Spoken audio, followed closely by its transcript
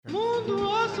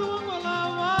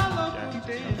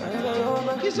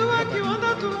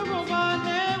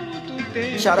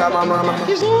Shout out my mama.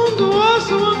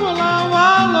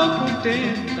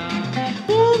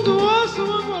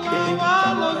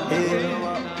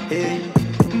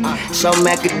 So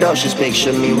macadocious,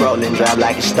 picture me rolling, drive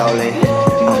like it's stolen.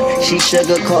 She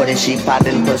sugar-coated, she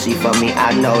popping pussy for me,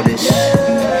 I notice.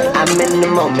 I'm in the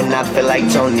moment, I feel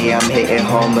like Tony, I'm hitting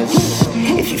homers.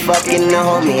 If you fucking the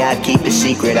homie, I keep it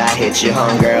secret, I hit your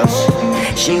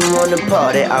homegirls. She wanna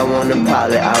party, I wanna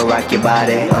pilot, I rock your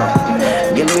body.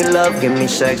 Give me love, give me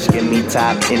sex, give me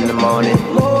top in the morning.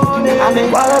 I've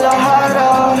been ballin' a harder,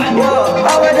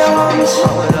 all with the homies.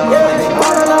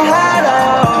 Ballin' a harder,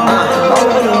 all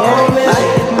with the homies.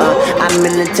 I'm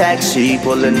in the taxi,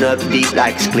 pulling up deep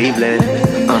like it's Cleveland.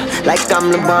 Like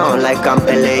I'm LeBron, like I'm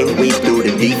Pele, we do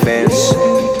the defense.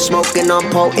 Smoking on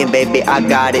potent, baby, I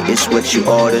got it, it's what you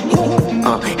ordered.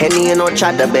 Henny and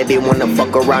horchata, baby, wanna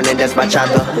fuck around and that's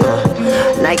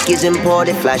bachata. Nike's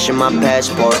imported, flashing my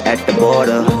passport at the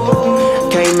border.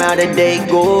 Came out a day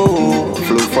go,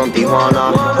 flew from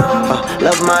Tijuana.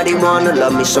 Love marijuana,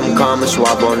 love me some karma,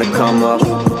 swab on the come up.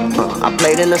 I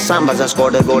played in the sambas, I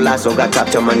scored a golazo, got top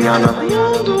till mañana.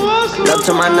 Love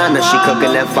to my nana, she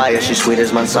cooking that fire, she sweet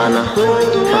as manzana.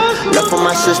 Love for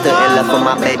my sister and love for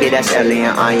my baby, that's Ellie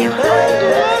and Anya.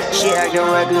 She acting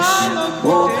reckless,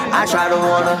 whoa, I try to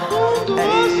warn her.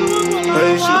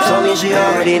 She told me she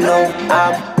already know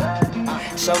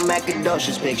I'm so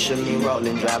macadocious, picture me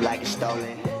rolling, drive like it's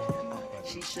stolen.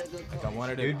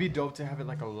 It would be dope to have it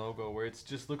like a logo where it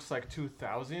just looks like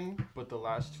 2000, but the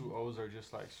last two O's are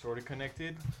just like sort of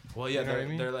connected. Well, yeah,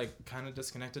 they're like kind of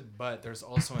disconnected, but there's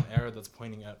also an arrow that's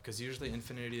pointing up because usually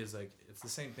infinity is like it's the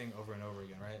same thing over and over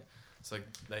again, right? It's like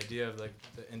the idea of like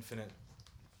the infinite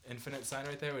sign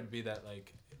right there would be that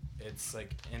like it's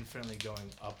like infinitely going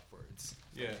upwards.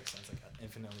 Yeah, that makes sense, like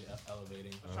infinitely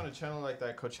elevating. I'm trying to channel like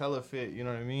that Coachella fit, you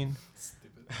know what I mean? Stupid.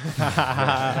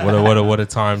 what a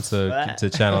time to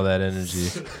channel that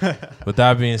energy. With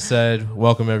that being said,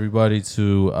 welcome everybody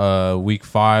to week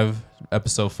 5,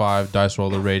 episode 5, Dice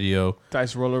Roller Radio.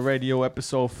 Dice Roller Radio,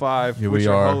 episode 5. Here we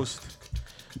are, host.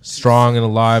 Strong and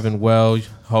alive and well,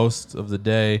 host of the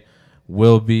day,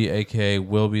 Will Be, aka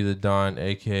Will Be the Don,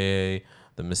 aka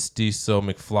the Mestizo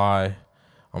McFly.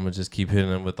 I'm gonna just keep hitting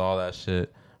him with all that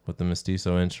shit with the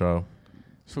Mestizo intro.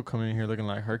 So coming in here looking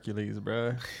like Hercules,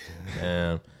 bro.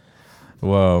 Damn.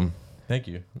 Well, thank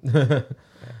you.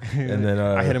 And then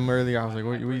I hit him earlier. I was like,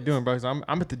 "What are you doing, bro?" I'm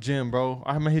at the gym, bro.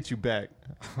 I'm gonna hit you back.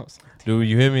 Dude,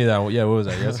 you hit me that. Yeah, what was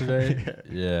that? Yesterday?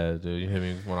 Yeah, dude, you hit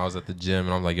me when I was at the gym,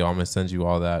 and I'm like, "Yo, I'm gonna send you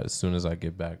all that as soon as I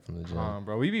get back from the gym."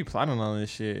 Bro, we be plotting on this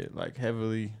shit like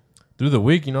heavily through the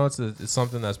week. You know, it's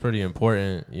something that's pretty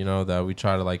important. You know, that we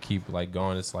try to like keep like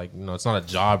going. It's like, you know, it's not a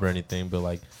job or anything, but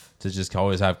like to just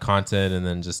always have content and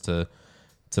then just to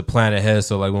plan ahead.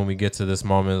 So like when we get to this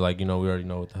moment, like, you know, we already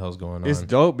know what the hell's going on. It's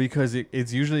dope because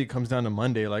it's usually comes down to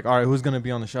Monday. Like, all right, who's going to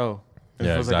be on the show? And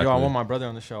yeah, it was exactly. like, yo, I want my brother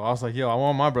on the show. I was like, yo, I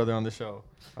want my brother on the show.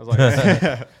 I was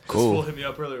like, cool. Fool hit me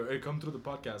up earlier. Hey, come through the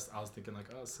podcast. I was thinking like,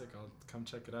 oh, sick. I'll come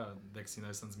check it out. Next thing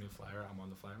he sends me a flyer. I'm on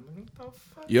the flyer. I'm like, what the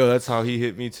fuck? Yo, that's how he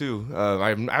hit me too. I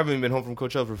haven't even been home from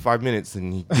Coachella for 5 minutes,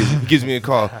 and he gives me a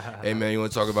call. Hey man, you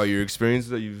want to talk about your experience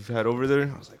that you've had over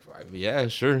there? I was like, yeah,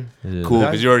 sure. Yeah. Cool,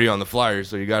 because you're already on the flyer,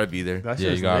 so you got to be there.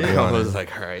 Yeah, you got to be on. I was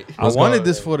like, all right. I wanted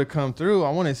this fool to come through. I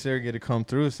wanted Sergey to come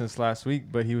through since last week,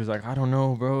 but he was like, I don't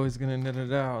know, bro. It's going to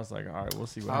da-da-da. I was like, all right, we'll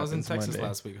see what happens. I was in Texas Monday.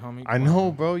 last week, homie. I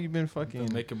know, bro. You've been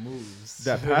fucking making moves.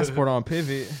 That passport on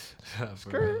pivot.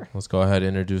 Let's go ahead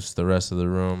and introduce the rest of the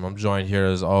room. I'm joined here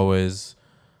as always.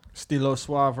 Stilo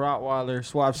Suave Rottweiler,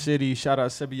 Suave City. Shout out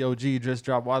Sebi OG. Just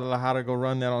dropped Wadala. How to go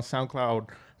run that on SoundCloud.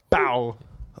 Bow.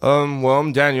 Well,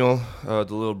 I'm Daniel, the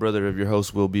little brother of your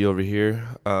host Will Be over here.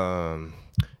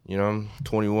 You know, I'm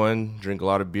 21, drink a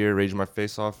lot of beer, rage my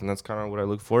face off, and that's kind of what I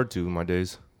look forward to in my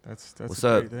days. That's What's a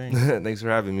up? great thing. Thanks for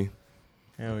having me.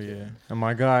 Hell yeah. And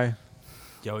my guy.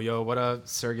 Yo, what up?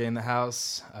 Sergey in the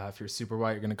house. If you're super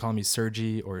white, you're going to call me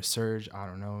Sergi or Serge. I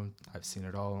don't know. I've seen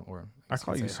it all. Or I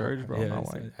call you Serge, bro. Yeah, I'm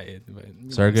not white.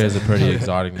 Sergey is a pretty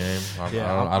exotic name.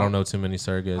 I don't know too many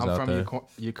Sergeys out there. I'm from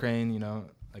Ukraine, you know.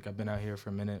 Like, I've been out here for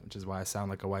a minute, which is why I sound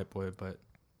like a white boy, but,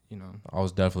 you know. I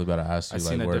was definitely about to ask you, like, where's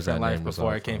that name? I've seen a different life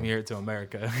before I came here to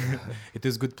America. It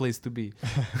is a good place to be.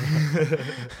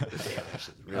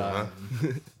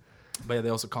 But yeah, they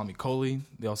also call me Coley.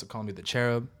 They also call me the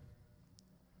Cherub.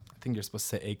 I think you're supposed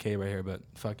to say AK right here, but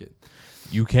fuck it.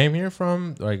 You came here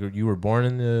from, like, you were born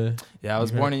in the... Yeah, I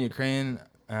was born in Ukraine,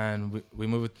 and we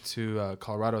moved to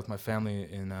Colorado with my family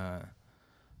in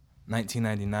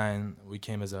 1999. We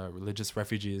came as religious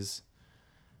refugees,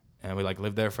 and we like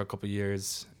lived there for a couple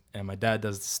years. And my dad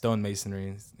does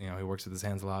stonemasonry. You know, he works with his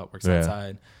hands a lot, works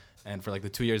outside. And for like the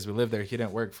 2 years we lived there, he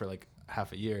didn't work for like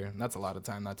half a year. And that's a lot of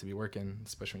time not to be working,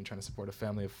 especially when you're trying to support a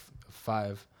family of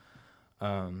 5.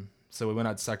 So we went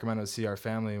out to Sacramento to see our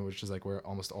family, which is like where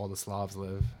almost all the Slavs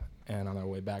live. And on our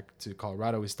way back to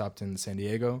Colorado, we stopped in San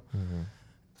Diego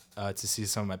to see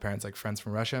some of my parents, like friends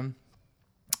from Russia.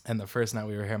 And the first night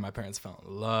we were here, my parents fell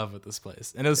in love with this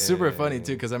place. And it was super funny,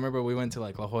 too, because I remember we went to,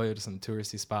 like, La Jolla to some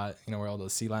touristy spot, you know, where all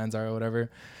those sea lions are or whatever.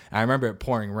 And I remember it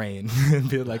pouring rain. And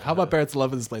being like, how my parents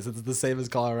love this place? It's the same as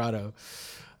Colorado.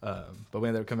 But we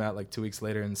ended up coming out, like, 2 weeks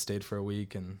later and stayed for a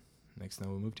week. And next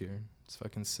thing we moved here. It's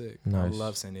fucking sick. Nice. I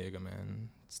love San Diego, man.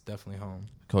 It's definitely home.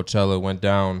 Coachella went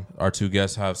down. Our 2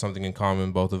 guests have something in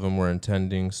common. Both of them were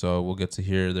attending, so we'll get to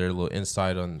hear their little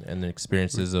insight on and the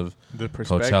experiences of the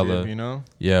perspective, Coachella. You know?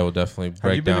 Yeah, we'll definitely break down.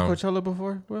 Have you been to Coachella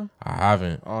before, bro? I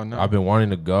haven't. Oh no. I've been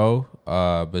wanting to go,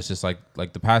 but it's just like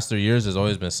the past 3 years, there's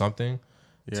always been something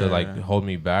to like hold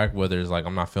me back. Whether it's like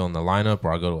I'm not feeling the lineup,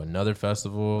 or I go to another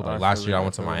festival. Like last year, I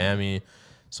went to Miami,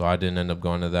 so I didn't end up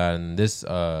going to that. And this,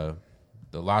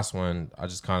 the last one, I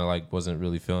just kind of like wasn't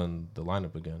really feeling the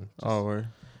lineup again. Word.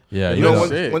 Yeah, You know,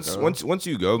 sick, once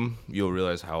you go, you'll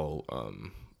realize how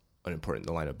unimportant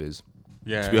the lineup is.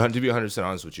 Yeah. To be 100%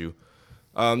 honest with you,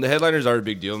 the headliners are a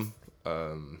big deal.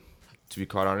 To be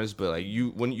quite honest, but like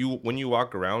when you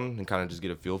walk around and kind of just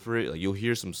get a feel for it, like you'll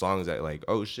hear some songs that like,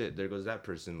 oh shit, there goes that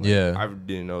person. Like, Yeah. I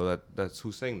didn't know that's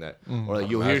who sang that. Or like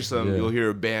you'll hear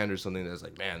a band or something that's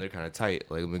like, man, they're kind of tight.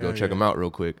 Like let me go check them out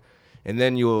real quick, and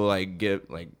then you'll like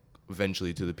get like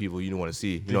eventually to the people you don't want to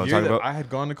see. You know what I'm talking about? I had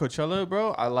gone to Coachella,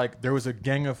 bro. There was a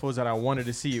gang of fools that I wanted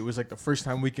to see. It was like the first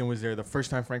time Weeknd was there, the first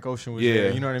time Frank Ocean was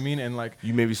there. You know what I mean? And like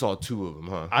you maybe saw 2 of them,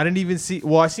 huh? I didn't even see.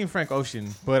 Well, I seen Frank Ocean,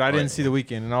 but I didn't see the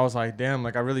Weeknd, and I was like, damn,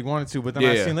 like I really wanted to. But then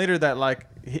I seen later that like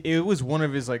it was one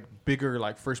of his like bigger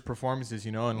like first performances,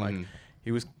 you know, and like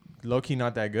he was low key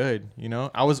not that good, you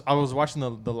know. I was watching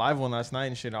the live one last night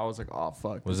and shit. I was like, oh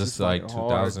fuck. Was this like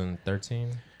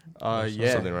 2013?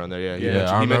 Yeah, something around there.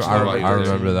 Yeah, I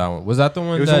remember that one. Was that the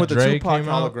one it was that with Dre the Tupac came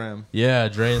out? hologram. Yeah,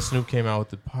 Dre and Snoop came out with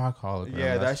the Pac hologram.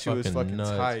 Yeah, that That's shit was fucking nuts.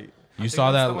 tight. You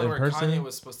saw that the one in where person? Kanye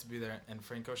was supposed to be there and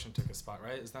Frank Ocean took a spot,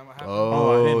 right? Is that what happened?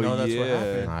 Oh, I didn't know that's what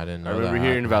happened. I didn't know. I remember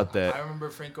hearing about that. I remember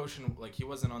Frank Ocean, like he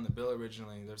wasn't on the bill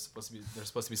originally. There's supposed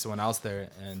to be someone else there,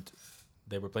 and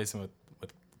they replaced him with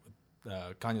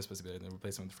Kanye's supposed to be there. They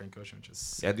replaced him with Frank Ocean, which is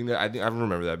sick. Yeah, I think I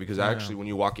remember that because actually when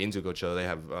you walk into Coachella, they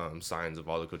have signs of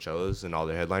all the Coachellas and all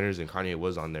their headliners, and Kanye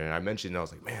was on there. And I mentioned, I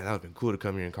was like, man, that would have been cool to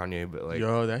come here and Kanye, but like,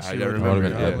 yo, that shit I would remember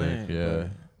have that. been Yeah.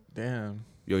 Damn.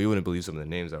 Yo, you wouldn't believe some of the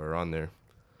names that were on there.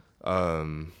 I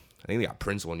think they got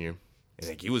Prince one year. And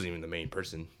like he wasn't even the main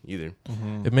person either.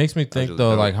 It makes me think really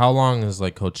though, dope. like how long has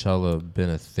like Coachella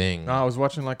been a thing? No, I was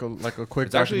watching like a quick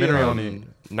It's actually documentary on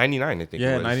it. 99, I think.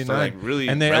 Yeah, it was. 99. So, like really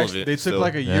and they relevant took still.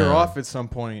 like a year Yeah. off at some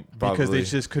point because they Probably.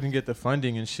 just couldn't get the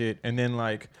funding and shit. And then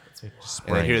like, And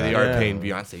I hear they are Yeah. paying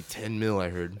Beyonce 10 mil. I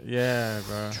heard. yeah,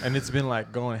 bro. And it's been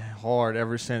like going hard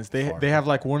ever since. They have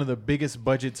like one of the biggest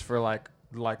budgets for like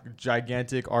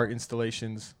gigantic art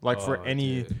installations, like for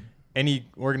any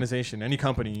organization, any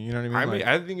company. You know what I mean?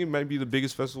 I think it might be the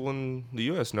biggest festival in the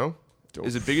U.S. No,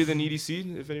 is it bigger than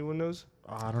EDC? If anyone knows.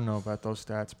 I don't know about those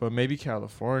stats, but maybe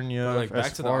California. But like as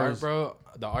back to the far art, as- bro.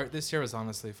 The art this year was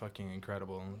honestly fucking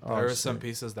incredible. Oh, There were some sick.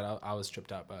 pieces that I was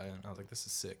tripped out by, and I was like, "This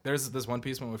is sick." There's this one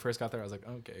piece when we first got there. I was like,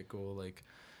 "Okay, cool." Like,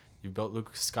 you built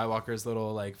Luke Skywalker's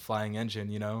little like flying engine,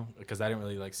 you know, because I didn't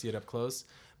really like see it up close.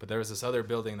 But there was this other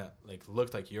building that like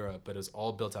looked like Europe, but it was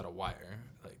all built out of wire.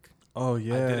 Like, Oh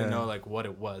yeah. I didn't know like what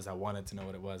it was. I wanted to know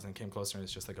what it was, and came closer, and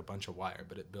it's just like a bunch of wire.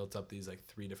 But it built up these like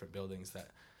 3 different buildings that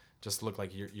just look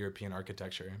like European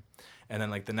architecture. And then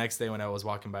like the next day when I was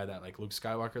walking by that like Luke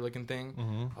Skywalker looking thing,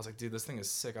 I was like, dude, this thing is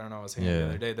sick. I don't know. I was saying the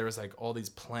other day, there was like all these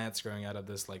plants growing out of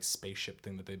this like spaceship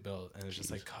thing that they built, and it's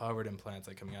just like covered in plants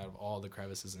like coming out of all the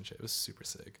crevices and shit. It was super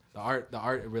sick. The art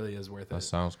it really is worth That it.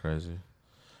 sounds crazy.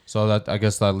 So that I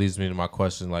guess that leads me to my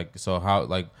question. Like, so how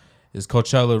like is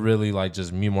Coachella really like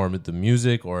just more with the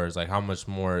music, or is like how much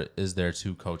more is there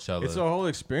to Coachella? It's a whole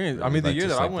experience. I mean, the Like, year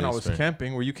just that I like went, the I was experience.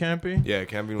 camping. Were you camping? Yeah,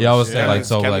 camping. Yeah, I was saying like camping's-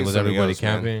 so like camping's was something everybody else,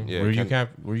 man. camping? Yeah,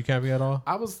 Were you camping at all?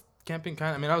 I was camping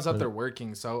kind of. I mean, I was out there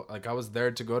working, so like I was there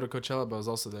to go to Coachella, but I was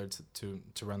also there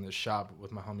to run this shop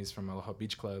with my homies from Aloha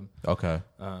Beach Club. Okay.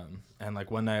 And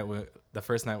like one night, the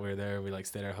first night we were there, we like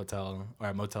stayed at a hotel or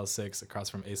at Motel 6 across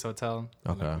from Ace Hotel.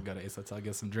 And, Okay. like, we go to Ace Hotel,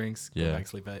 get some drinks, Yeah. go back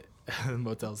sleep at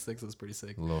Motel 6. It was pretty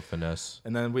sick. A little finesse.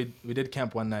 And then we did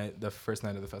camp one night, the first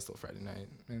night of the festival, Friday night,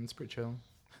 and it's pretty chill.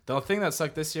 The thing that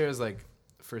sucked this year is like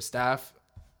for staff.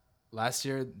 Last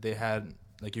year they had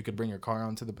like you could bring your car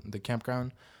onto the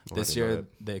campground. This year,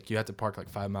 you had to park like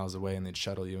 5 miles away and they'd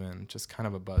shuttle you in. Just kind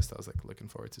of a bust. I was like looking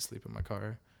forward to sleep in my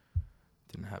car.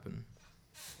 Didn't happen.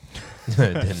 It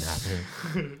didn't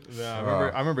happen.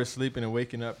 Yeah, I remember sleeping and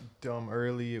waking up dumb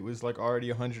early. It was like already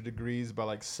 100 degrees by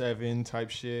like 7 type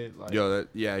shit. Like,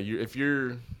 if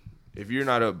you're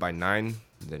not up by 9,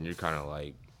 then you're kind of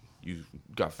like you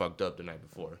got fucked up the night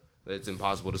before. It's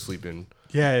impossible to sleep in.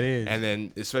 Yeah, it is. And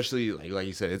then especially like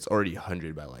you said, it's already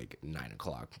 100 by like 9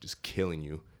 o'clock, just killing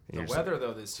you. The weather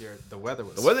though this year, the weather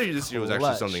this year was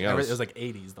actually something else. It was like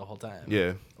 80s the whole time.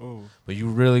 Yeah. Ooh. But you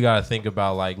really got to think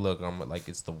about like, look,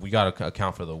 we got to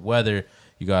account for the weather.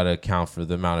 You got to account for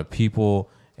the amount of people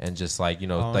and just like,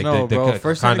 kind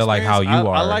of like how you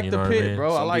are. I like you the know pit, what I mean? bro.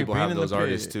 Some I like people being have in those the pit,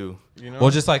 artists too. You know? Well,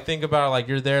 just like think about it, like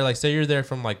you're there, like say you're there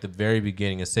from like the very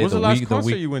beginning and say What's the last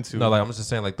concert you went to? No, like I'm just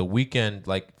saying like the weekend,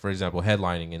 like for example,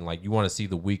 headlining and like you want to see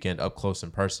the weekend up close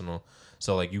and personal.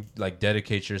 So like you like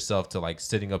dedicate yourself to like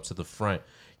sitting up to the front.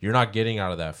 You're not getting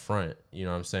out of that front, you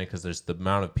know what I'm saying? Because there's the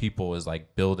amount of people is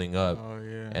like building up,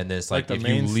 and then it's like if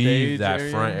you leave that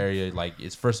front area, like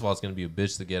it's first of all it's gonna be a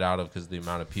bitch to get out of because the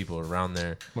amount of people around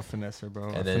there. I'm a finesser, bro.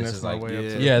 And then it's just like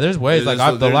yeah, there's ways. There's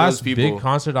like the last people. big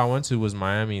concert I went to was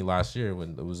Miami last year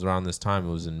when it was around this time.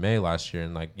 It was in May last year,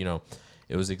 and like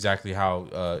it was exactly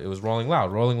how it was Rolling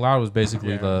Loud. Rolling Loud was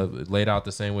basically laid out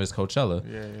the same way as Coachella,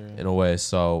 in a way.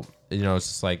 So. It's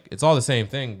just like it's all the same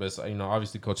thing, but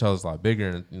obviously Coachella's a lot bigger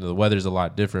and the weather's a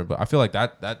lot different. But I feel like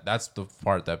that's the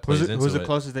part that plays into it. Who's the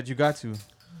closest that you got to?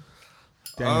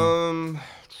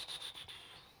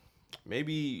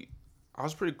 Maybe I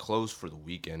was pretty close for the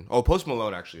weekend. Oh, Post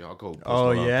Malone actually. I'll go. Post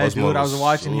Malone. Yeah, Post dude. Malone I was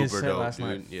watching his super set dope, last dude.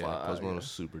 night. Yeah, Post Malone was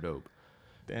super dope.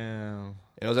 Damn. And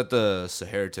it was at the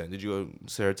Sahara tent. Did you go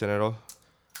to Sahara tent at all?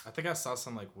 I think I saw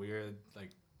some like weird like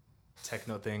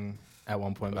techno thing at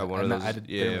one point. At one of those, I didn't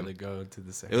really go to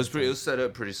the Sahara. It was set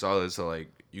up pretty solid, so like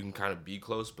you can kind of be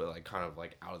close, but like kind of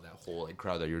like out of that whole like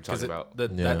crowd that you were talking about.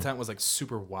 That tent was like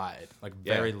super wide, like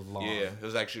very long. Yeah, it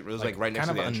was like right next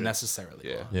to the entrance. Kind of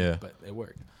unnecessarily long. Yeah. But it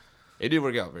worked. It did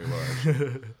work out very well,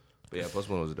 actually. But yeah, Post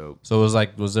Malone was dope. So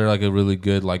was there like a really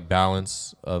good like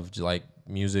balance of like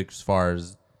music as far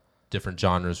as different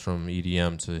genres from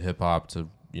EDM to hip hop to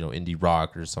indie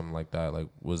rock or something like that? Like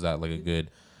was that like a good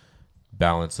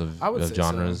balance of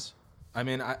genres? So. I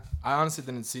mean, I honestly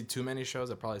didn't see too many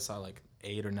shows. I probably saw like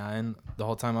 8 or 9 the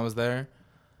whole time I was there.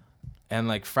 And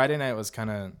like Friday night was kind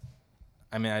of,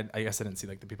 I mean, I guess I didn't see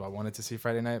like the people I wanted to see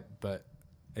Friday night, but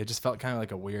it just felt kind of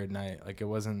like a weird night. Like there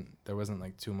wasn't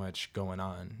like too much going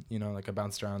on. Like I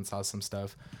bounced around, saw some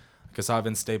stuff. Like I saw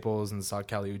Vince Staples and saw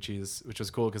Kali Uchis, which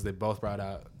was cool because they both brought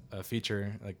out a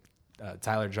feature. Like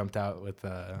Tyler jumped out with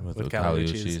Kali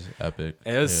Uchis. Epic.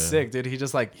 It was sick, dude. He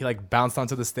just he bounced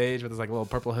onto the stage with his like little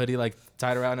purple hoodie like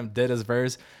tied around him, did his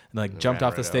verse, and like jumped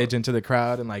off the stage into the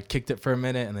crowd and like kicked it for a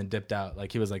minute and then dipped out.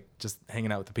 Like he was like just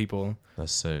hanging out with the people.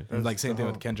 That's sick. And like same thing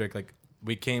with Kendrick. Like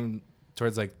we came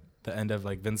towards like the end of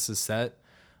like Vince's set.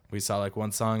 We saw like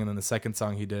one song, and then the second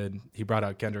song he brought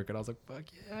out Kendrick, and I was like, "Fuck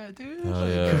yeah, dude!" Oh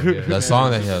yeah, that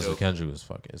song that he has with Kendrick was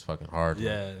fucking hard.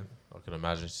 Yeah, man. I can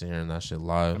imagine hearing that shit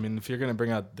live. I mean, if you're gonna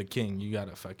bring out the king, you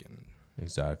gotta fucking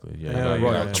exactly.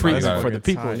 treatment for the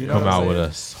people. Come out with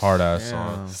a hard ass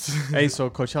song. Hey, so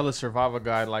Coachella Survival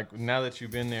Guide. Like now that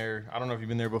you've been there, I don't know if you've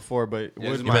been there before, but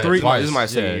this is my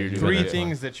second year. Three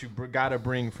things that you gotta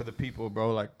bring for the people,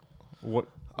 bro. Like what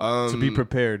to be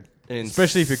prepared.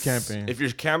 Especially if you're camping. If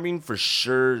you're camping, for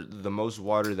sure, the most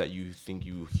water that you think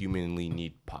you humanly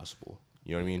need possible.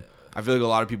 You know what I mean? I feel like a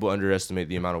lot of people underestimate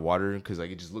the amount of water because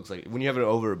like it just looks like when you have an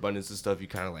overabundance of stuff, you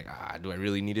kind of like, do I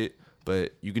really need it?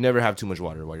 But you can never have too much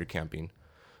water while you're camping.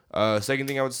 Second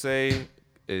thing I would say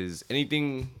is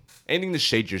anything to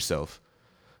shade yourself.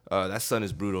 That sun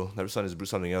is brutal. That sun is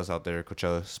something else out there at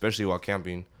Coachella, especially while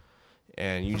camping.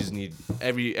 And you just need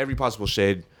every possible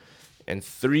shade. And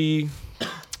 3...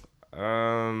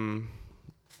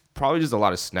 probably just a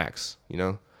lot of snacks,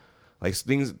 like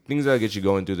things that get you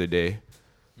going through the day.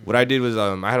 What I did was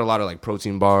I had a lot of like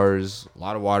protein bars, a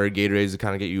lot of water, Gatorades to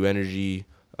kind of get you energy,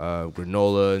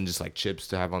 granola and just like chips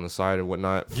to have on the side and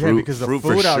whatnot. Yeah, because the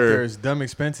food out there is dumb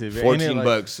expensive.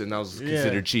 $14, and that was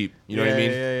considered cheap. You know what I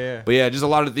mean? Yeah. But yeah, just a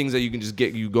lot of things that you can just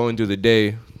get you going through the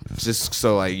day, just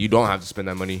so like you don't have to spend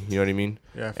that money. You know what I mean?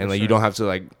 Yeah. And like you don't have to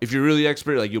like if you're really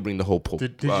expert, like you'll bring the whole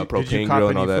propane grill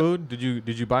and all that.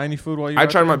 Did you buy any food while you? I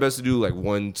tried my best to do like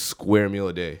one square meal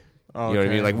a day. Oh, you know what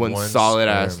I mean? Like one solid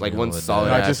ass meal.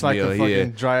 Just like a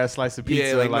fucking dry ass slice of pizza.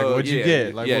 Yeah, like what'd you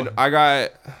get? Like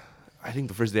I I think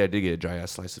the first day I did get a dry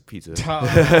ass slice of pizza.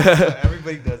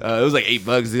 Everybody does it. It was like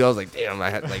 $8, dude. I was like, damn, I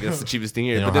had like that's the cheapest thing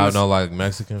here. You don't have no like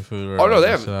Mexican food. Or Oh no, like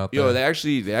they have. out Yo, there?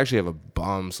 they actually have a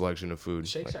bomb selection of food.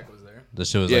 Shake Like, Shack was there. The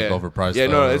shit was like overpriced. Yeah,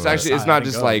 though, no, it's right? actually it's not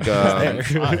just like Yeah.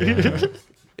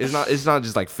 it's not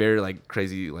just like fair, like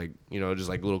crazy, like just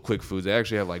like little quick foods. They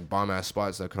actually have like bomb ass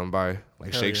spots that come by,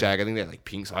 like Hell Shake yeah. Shack. I think they had like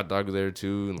Pink's hot dog there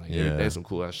too, and like they had some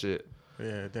cool ass shit.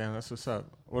 Yeah, damn, that's what's up.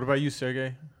 What about you,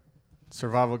 Sergey?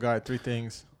 Survival guide, 3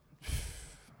 things.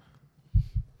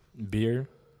 Beer,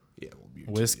 Yeah,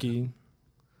 whiskey,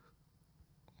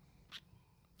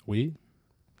 weed.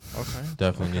 Okay.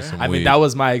 Definitely need some I weed. mean, that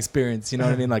was my experience. You know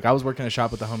what I mean? Like, I was working a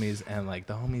shop with the homies, and like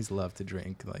the homies love to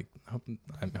drink. Like,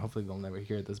 hopefully they'll never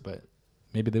hear this, but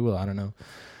maybe they will. I don't know.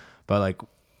 But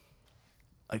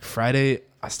like Friday,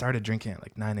 I started drinking at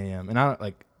like 9 a.m. and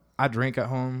I drink at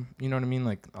home. You know what I mean?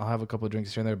 Like, I'll have a couple of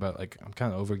drinks here and there, but like I'm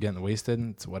kind of over getting wasted.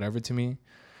 And it's whatever to me.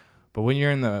 But when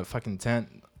you're in the fucking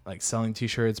tent, like selling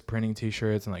T-shirts, printing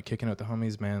T-shirts, and like kicking it with the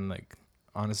homies, man, like.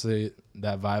 Honestly,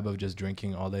 that vibe of just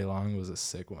drinking all day long was a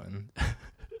sick one.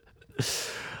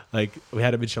 Like we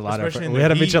had a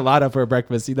michelada for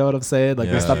breakfast. You know what I'm saying? Like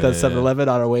we stopped at 7-Eleven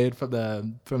on our way from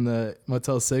the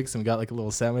Motel 6, and we got like a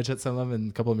little sandwich at 7-Eleven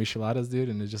and a couple of micheladas, dude,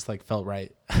 and it just like felt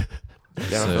right.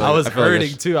 I was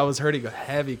hurting too. I was hurting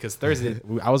heavy because Thursday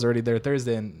I was already there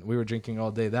Thursday, and we were drinking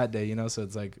all day that day. So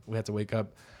it's like we had to wake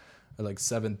up at like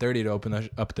 7:30 to open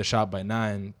up the shop by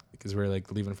 9 because we were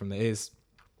like leaving from the Ace.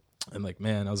 And like,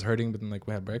 man, I was hurting, but then like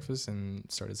we had breakfast and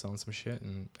started selling some shit,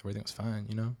 and everything was fine,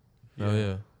 Oh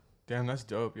yeah. Damn, that's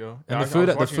dope, yo. And the food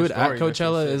at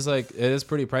Coachella is like, it is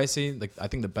pretty pricey. Like, I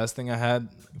think the best thing I had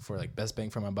for like best bang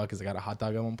for my buck is I got a hot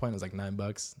dog at one point. It was like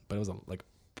 $9, but it was a like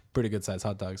pretty good sized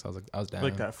hot dog. So I was down.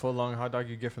 Like that foot long hot dog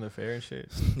you get from the fair and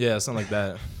shit. Yeah, something like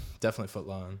that. Definitely foot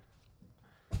long.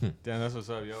 Damn, that's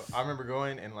what's up, yo. I remember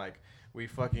going and like we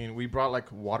brought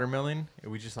like watermelon, and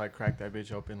we just like cracked that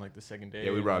bitch open like the second day.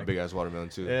 Yeah, we brought like, a big ass watermelon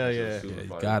too. Yeah. You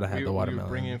gotta have the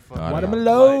watermelon. We were bringing fucking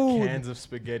watermelon. like, cans of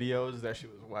SpaghettiOs. That shit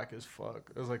was whack as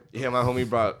fuck. It was like Yeah, my homie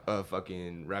brought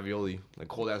fucking ravioli, like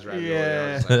cold ass ravioli.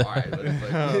 Yeah. I was like, all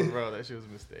right, oh, bro, that shit was a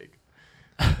mistake.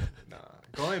 Nah,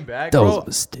 going back, bro,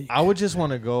 I would just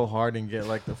want to go hard and get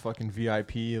like the fucking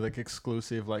VIP, like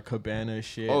exclusive, like cabana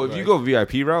shit. Oh, if like, you go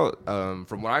VIP route,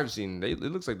 from what I've seen, it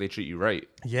looks like they treat you right.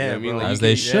 Yeah, you know what I mean, bro. like, As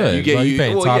they should. You get Bro, you.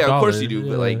 paying Well, top yeah, of course dollar. you do, Yeah.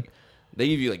 but like they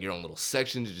give you like your own little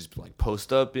section to just like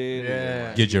post up in. Yeah.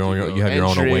 And, Get your own. You have your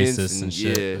own entrance oasis and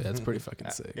shit. Yeah. That's pretty fucking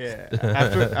sick. Yeah.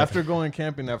 After going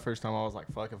camping that first time, I was like,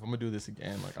 fuck, if I'm gonna do this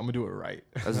again, like I'm gonna do it right.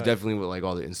 That's definitely what like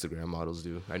all the Instagram models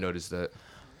do. I noticed that.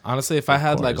 Honestly, if I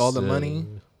had like all the course, money,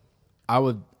 I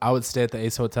would stay at the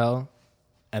Ace Hotel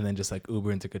and then just like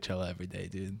Uber into Coachella every day,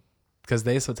 dude. Because the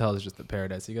Ace Hotel is just the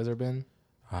paradise. You guys ever been?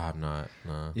 I'm not.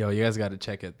 No. Yo, you guys got to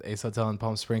check it. The Ace Hotel in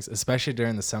Palm Springs, especially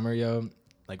during the summer, yo.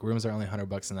 Like rooms are only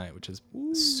 $100 a night, which is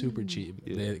super cheap.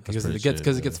 Because pretty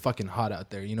it gets fucking hot out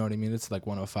there. You know what I mean? It's like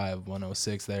 105,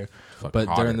 106 there. Fucking But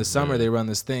hotter, during the summer, yeah. they run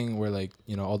this thing where like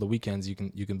all the weekends you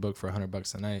can book for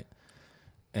 $100 a night.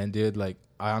 And dude, like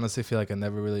I honestly feel like I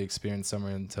never really experienced summer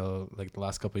until like the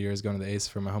last couple of years going to the Ace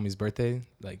for my homie's birthday.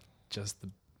 Like just the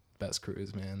best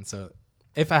cruise, man. So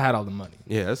if I had all the money,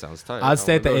 Yeah, that sounds tight. I'd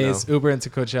stay at the Ace, Uber into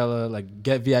Coachella, like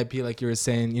get VIP, like you were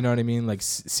saying. You know what I mean? Like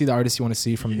see the artists you want to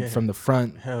see from the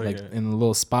front, Hell like yeah. in a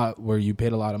little spot where you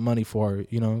paid a lot of money for.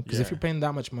 Because if Yeah. you're paying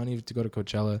that much money to go to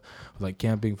Coachella, with like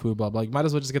camping, food, blah blah, you might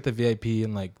as well just get the VIP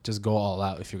and like just go all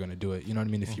out if you're gonna do it. You know what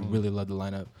I mean? If you really love the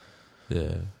lineup.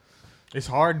 Yeah. It's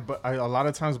hard, but a lot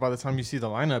of times by the time you see the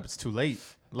lineup, it's too late.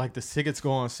 Like the tickets go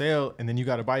on sale, and then you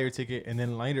got to buy your ticket, and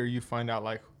then later you find out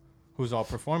like who's all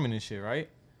performing and shit, right?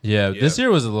 Yeah, this year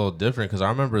was a little different because I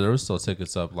remember there was still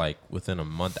tickets up like within a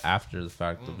month after the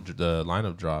fact the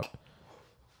lineup dropped.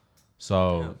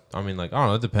 So I mean, like I don't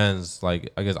know, it depends.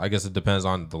 Like I guess it depends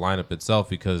on the lineup itself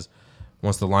because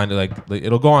once the lineup like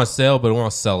it'll go on sale, but it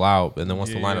won't sell out. And then once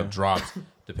the lineup drops,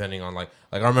 depending on like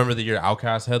I remember the year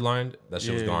Outkast headlined, that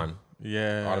shit was gone,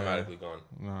 automatically gone.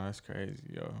 No, that's crazy,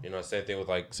 yo. You know, same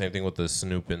thing with the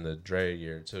Snoop and the Dre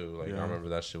year too. Like I remember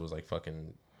that shit was like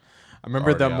fucking. I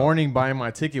remember that Already out. morning buying my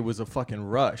ticket was a fucking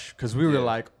rush because we were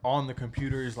like on the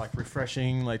computers, like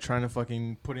refreshing, like trying to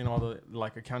fucking put in all the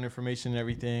like account information and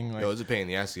everything. Like, Yo, it's a pain in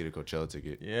the ass to get a Coachella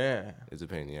ticket. yeah. It's a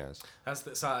pain in the ass. That's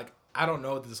the side. Like, I don't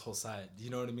know this whole side.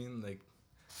 You know what I mean? Like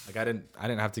I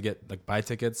didn't have to get like buy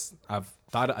tickets. I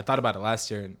thought about it last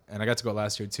year, and I got to go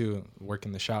last year too,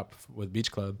 working the shop with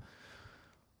Beach Club.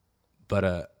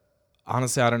 But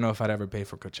honestly, I don't know if I'd ever pay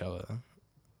for Coachella.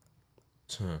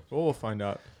 Well, we'll find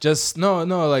out. Just no,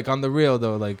 like on the real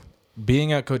though, like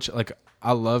being at Coachella, like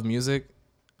I love music,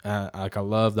 Like I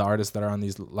love the artists that are on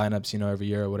these lineups, you know, every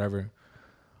year or whatever.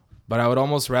 But I would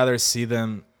almost rather see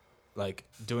them like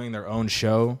doing their own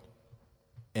show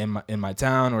in my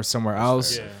town or somewhere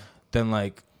else than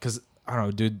like, cause I don't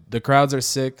know, dude, the crowds are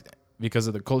sick because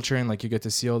of the culture and like you get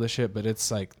to see all this shit, but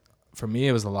it's like, for me,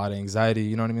 it was a lot of anxiety.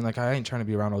 You know what I mean? Like, I ain't trying to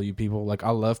be around all you people. Like,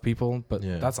 I love people, but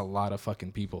that's a lot of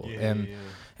fucking people.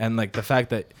 And like the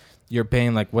fact that you're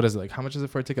paying like, what is it? Like, how much is it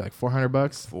for a ticket? Like $400?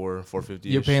 $450.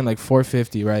 You're paying like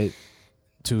 $450, right?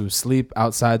 To sleep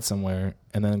outside somewhere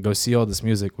and then go see all this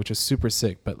music, which is super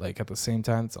sick. But like at the same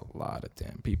time, it's a lot of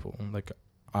damn people. Like,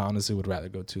 I honestly would rather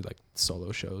go to like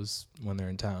solo shows when they're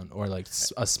in town or like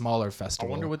a smaller festival.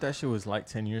 I wonder what that shit was like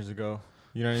 10 years ago.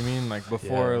 You know what I mean? Like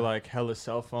before like hella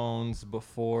cell phones,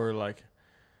 before like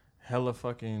hella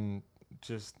fucking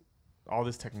just all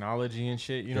this technology and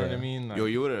shit. You know what I mean? Like, yo,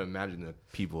 you wouldn't imagine that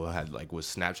people had like with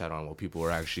Snapchat on while people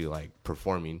were actually like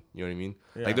performing. You know what I mean?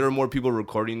 Yeah. Like there were more people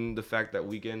recording the fact that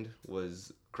Weeknd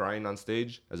was crying on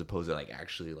stage as opposed to like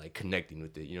actually like connecting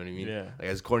with it. You know what I mean? Yeah. Like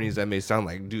as corny as that may sound,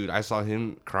 like dude, I saw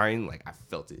him crying. Like I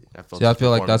felt it. I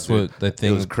feel like that's what the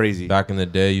thing. It was crazy. Back in the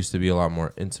day, used to be a lot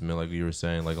more intimate. Like you were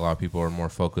saying, like a lot of people are more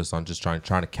focused on just trying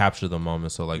to capture the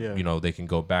moment. So like you know they can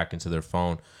go back into their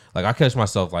phone. Like I catch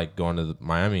myself like going to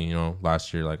Miami. You know,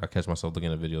 last year, like I catch myself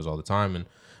looking at videos all the time, and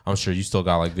I'm sure you still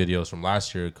got like videos from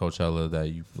last year at Coachella that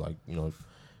you like. You know.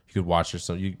 You could watch or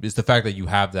something. It's the fact that you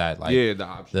have that, like,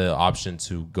 the option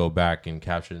to go back and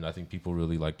capture it. And I think people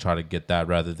really like try to get that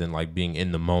rather than like being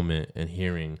in the moment and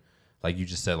hearing, like you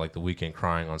just said, like the Weeknd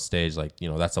crying on stage. Like,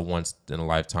 you know, that's a once in a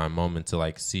lifetime moment to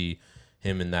like see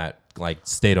him in that like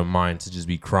state of mind to just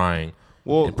be crying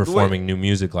and performing new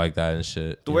music like that and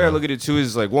shit. The way I look at it too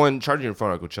is like, one, charging your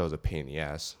phone at Coachella is a pain in the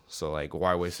ass. So like,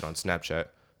 why waste it on Snapchat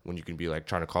when you can be like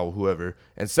trying to call whoever?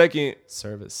 And second,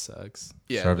 service sucks.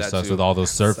 Yeah, service sucks with all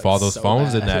those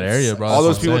phones in that area, bro. All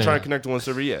those people trying to connect to one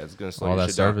server, it's gonna slow all that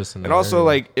shit service down. And also,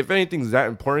 like, if anything's that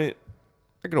important,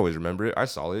 I can always remember it. I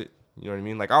saw it. You know what I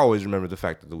mean? Like, I always remember the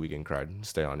fact that the Weeknd cried.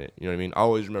 Stay on it. You know what I mean? I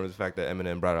always remember the fact that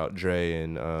Eminem brought out Dre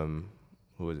and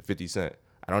who was it, 50 Cent.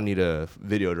 I don't need a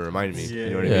video to remind me.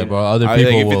 You know what I mean? But other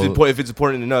people if it's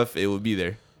important enough, it would be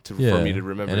there. For me to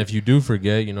remember. And if you do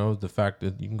forget, you know, the fact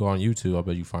that you can go on YouTube, I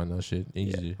bet you find that shit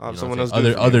easy. Yeah. Someone else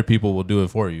other people will do it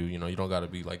for you. You know, you don't got to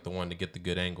be like the one to get the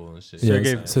good angle and shit.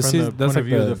 Yeah. So from the point of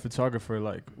view of the photographer,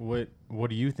 like, what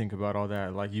do you think about all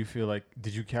that? Like, you feel like,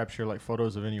 did you capture like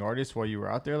photos of any artists while you were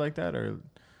out there like that, or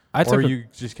are you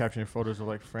just capturing photos of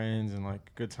like friends and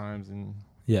like good times and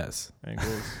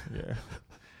angles? Yeah.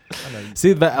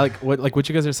 See that what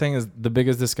you guys are saying is the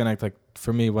biggest disconnect. Like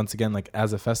for me, once again, like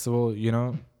as a festival, you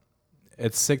know,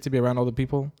 it's sick to be around all the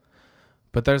people,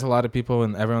 but there's a lot of people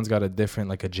and everyone's got a different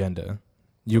like agenda.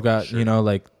 You got you know,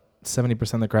 like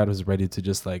 70% of the crowd was ready to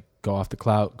just like go off the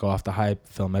clout, go off the hype,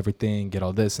 film everything, get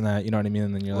all this and that. You know what I mean?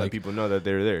 And then you're let people know that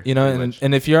they're there. You know,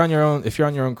 and if you're on your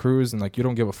own cruise and like you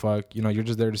don't give a fuck, you know, you're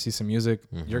just there to see some music.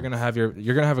 You're gonna have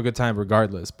a good time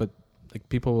regardless, but like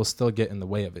people will still get in the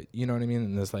way of it. You know what I mean?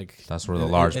 And there's like that's where the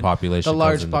large population. The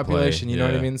large population. You know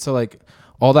what I mean? So like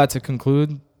all that to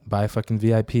conclude, buy a fucking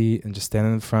VIP and just stand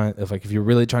in the front. If you're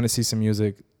really trying to see some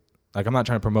music, like I'm not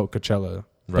trying to promote Coachella,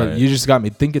 but you just got me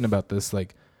thinking about this.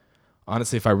 Like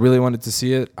honestly, if I really wanted to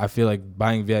see it, I feel like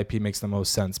buying VIP makes the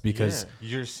most sense because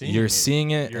you're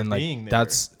seeing it and like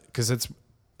that's because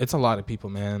it's a lot of people,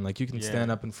 man. Like you can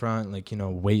stand up in front, like, you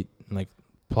know, wait and like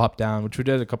plop down, which we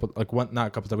did we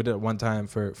did it one time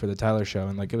for the Tyler show,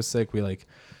 and like it was sick. We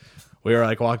were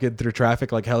like walking through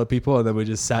traffic like hella people, and then we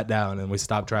just sat down and we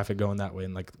stopped traffic going that way,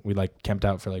 and like we like camped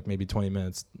out for like maybe 20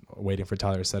 minutes waiting for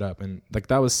Tyler to set up, and like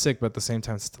that was sick. But at the same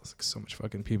time, it's still like so much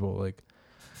fucking people. Like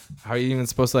how are you even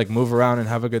supposed to like move around and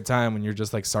have a good time when you're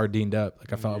just like sardined up?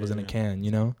 Like I felt I was in a can,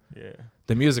 you know? Yeah.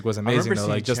 The music was amazing though.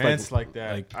 Like just Chance like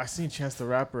that. Like, I seen Chance the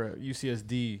Rapper at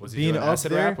UCSD. Was he being doing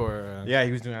acid rap or? Yeah,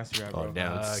 he was doing acid rap. Oh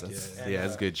damn! It's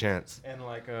a good chance. And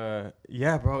like,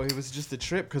 yeah, bro, it was just a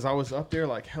trip because I was up there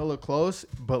like hella close,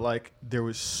 but like there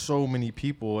was so many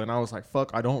people, and I was like,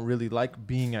 fuck, I don't really like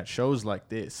being at shows like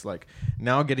this. Like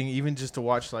now, getting even just to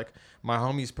watch like my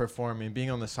homies perform and being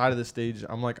on the side of the stage,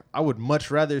 I'm like, I would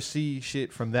much rather see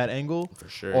shit from that angle, for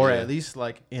sure, or at least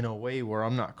like in a way where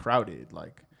I'm not crowded,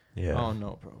 like. Yeah. I don't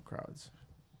know, bro. Crowds.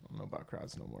 I don't know about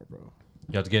crowds no more, bro.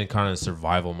 You have to get in kind of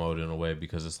survival mode in a way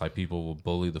because it's like people will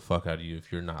bully the fuck out of you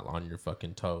if you're not on your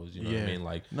fucking toes. You know what I mean?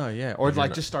 Like or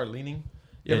like just start leaning.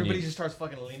 Yeah, everybody just starts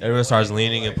fucking leaning. Everyone starts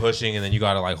leaning and pushing, and then you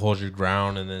gotta like hold your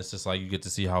ground, and then it's just like you get to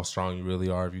see how strong you really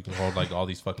are if you can hold like all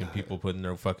these fucking people putting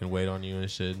their fucking weight on you and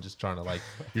shit, and just trying to like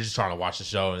you're just trying to watch the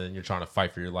show, and then you're trying to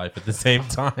fight for your life at the same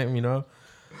time, you know?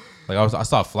 Like I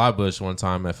saw Flatbush one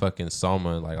time at fucking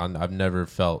Soma. Like I've never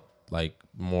felt like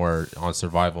more on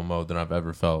survival mode than I've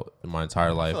ever felt in my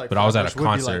entire life. Like but I was at a Flatbush would be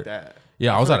concert. Like that.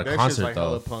 Yeah, I was at a that concert like though.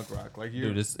 Hella punk rock. Like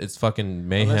dude, it's fucking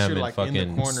mayhem and like fucking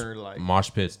in the corner, like,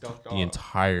 mosh pits the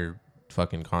entire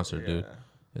fucking concert, dude.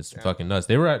 It's fucking nuts.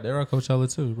 They were at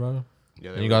Coachella too, bro.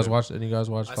 Yeah, and you guys watched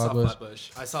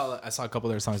Flatbush? I saw a couple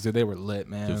of their songs, dude. They were lit,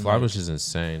 man. Dude, Flatbush is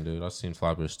insane, dude. I've seen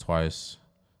Flatbush twice,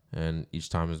 and each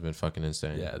time has been fucking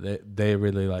insane. Yeah, they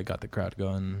really like got the crowd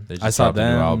going. They just dropped a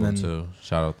new album too.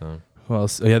 Shout out them. Well,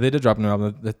 yeah, they did drop a new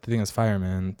album. The thing is fire,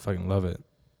 man. Fucking love it.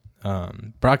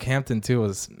 Brockhampton too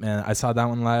was, man. I saw that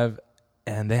one live,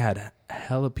 and they had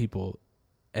hella people,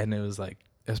 and it was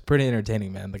pretty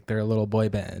entertaining, man. Like they're a little boy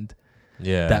band.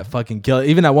 Yeah, that fucking kill.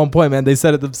 Even at one point, man, they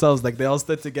said it themselves. Like they all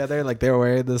stood together. Like they were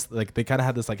wearing this. Like they kind of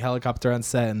had this like helicopter on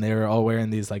set, and they were all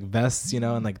wearing these like vests, you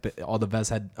know. And like all the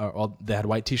vests had, they had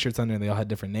white t-shirts under, and they all had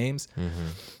different names. Mm-hmm.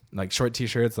 Like short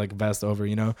t-shirts, like vest over,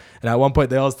 you know. And at one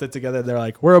point, they all stood together. They're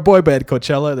like, "We're a boy band,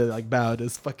 Coachella." They're like bowed.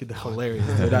 It's fucking hilarious,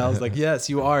 dude. I was like, "Yes,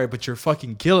 you are, but you're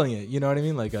fucking killing it." You know what I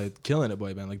mean? Like killing it,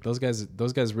 boy band. Like those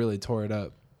guys really tore it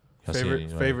up. Favorite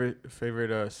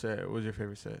set. What was your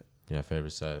favorite set? Yeah,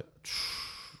 favorite set.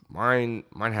 Mine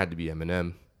had to be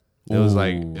Eminem. It was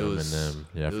Eminem.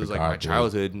 Yeah, it was like my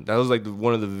childhood. That was like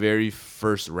one of the very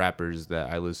first rappers that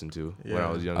I listened to when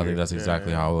I was younger. I think that's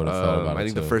exactly how I would have felt about it. I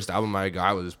think the first album I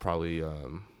got was probably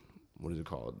what is it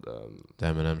called? The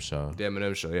Eminem Show. The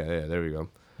Eminem Show. Yeah, there we go.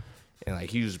 And like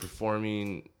he was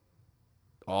performing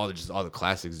all the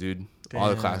classics, dude. Damn. All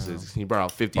the classics. He brought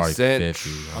out 50 Cent.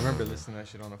 50, I remember listening to that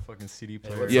shit on a fucking CD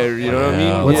player. Yeah, you know what I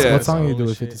mean? What song you do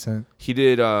with 50 Cent? He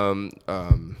did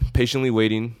Patiently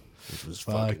Waiting, which was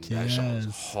fucking that song was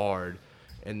hard.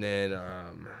 And then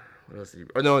what else did he?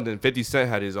 Oh no, and then 50 Cent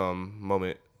had his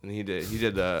moment. And he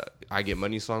did the I Get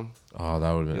Money song. Oh,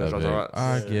 that would have been epic.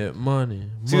 I get money.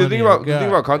 See, the thing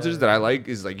about concerts that I like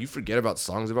is like you forget about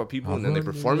songs about people and then they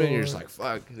perform it and you're just like,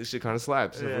 fuck, this shit kind of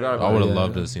slaps. I would have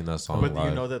loved to have seen that song But live.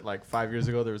 you know that like 5 years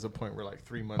ago there was a point where like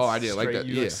 3 months I didn't like that.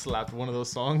 You like, slapped one of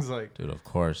those songs like. Dude, of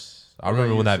course. I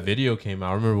remember when that video came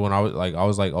out. I remember when I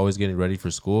was always getting ready for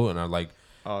school and I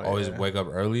always wake up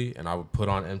early and I would put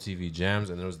on MTV Jams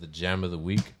and there was the Jam of the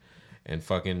Week. And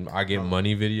fucking I Get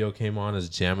Money video came on as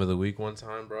Jam of the Week one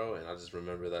time, bro. And I just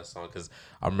remember that song because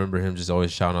I remember him just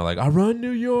always shouting out like, I run New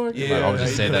York. Yeah, like, I would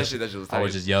just say that shit. I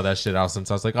would just yell that shit out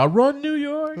sometimes like, I run New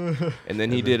York. And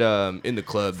then he did In the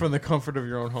Club. From the comfort of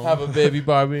your own home. Have a baby,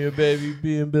 buy me a baby,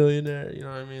 be a billionaire. You know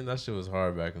what I mean? That shit was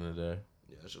hard back in the day.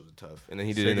 Yeah, that shit was tough. And then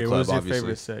he did In the Club, obviously. What was your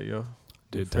favorite set, yo?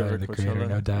 Dude, Tyler, the Creator,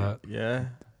 no doubt. Yeah.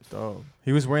 Dope.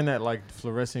 He was wearing that like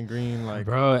fluorescent green like.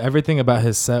 Bro, everything about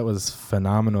his set was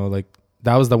phenomenal. Like,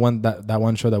 that was the one that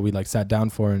one show that we like sat down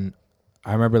for, and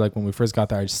I remember like when we first got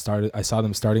there, I saw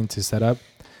them starting to set up.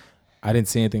 I didn't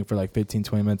see anything for like 15,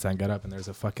 20 minutes. I got up and there's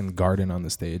a fucking garden on the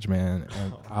stage, man.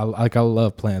 And I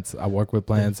love plants. I work with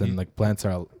plants and like plants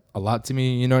are a lot to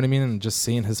me. You know what I mean? And just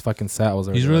seeing his fucking set, I was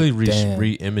he's really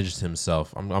re-imaged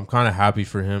himself. I'm kind of happy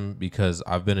for him because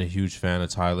I've been a huge fan of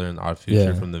Tyler and Odd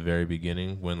Future from the very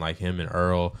beginning when like him and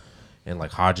Earl and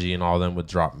like Haji and all them would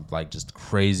drop like just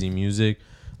crazy music.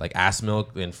 Like Ass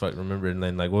Milk and remember, and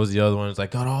then like what was the other one? It's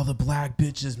like got all the black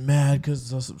bitches mad because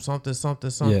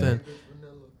something.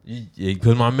 Yeah,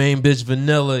 cause my main bitch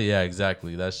Vanilla. Yeah,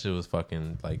 exactly. That shit was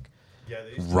fucking like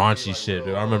raunchy shit,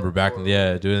 dude. I remember back in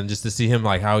dude, and just to see him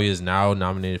like how he is now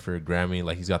nominated for a Grammy,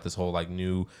 like he's got this whole like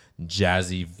new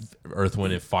jazzy Earth,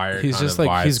 Wind and Fire. He's just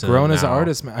like he's grown as an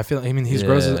artist, man. I feel. I mean, he's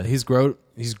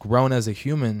grown as a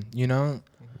human. You know.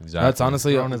 Exactly. That's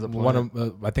honestly one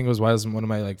of I think it was why it was one of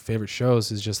my like favorite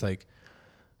shows is just like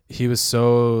he was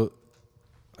so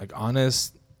like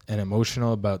honest and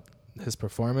emotional about his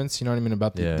performance, you know what I mean,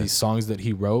 about these songs that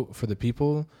he wrote for the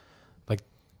people, like,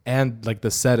 and like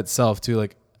the set itself too,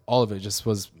 like all of it just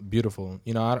was beautiful.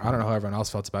 You know, I don't know how everyone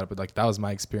else felt about it, but like that was my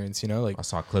experience, you know, like I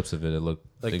saw clips of it. It looked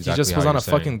like exactly he just was on a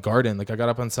fucking garden. Like I got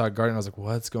up inside a garden, I was like,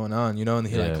 what's going on, you know, and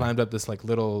he like climbed up this like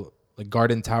little like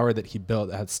garden tower that he built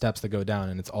that had steps that go down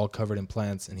and it's all covered in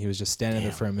plants, and he was just standing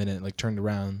there for a minute, like turned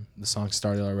around, the song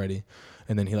started already,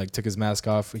 and then he like took his mask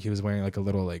off. He was wearing like a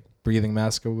little like breathing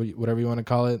mask or whatever you want to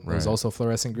call it. It was also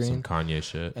fluorescent green. Some Kanye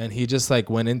shit. And he just like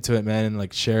went into it, man, and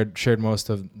like shared most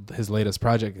of his latest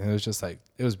project, and it was just like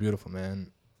it was beautiful, man.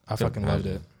 I fucking loved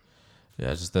it.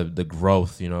 Yeah, just the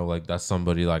growth, you know, like that's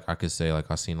somebody like I could say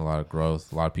like I've seen a lot of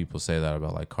growth. A lot of people say that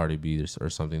about like Cardi B or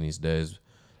something these days.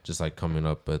 Just like coming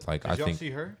up, but like I think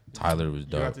Tyler was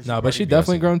dope. No, but she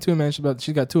definitely grown too, man.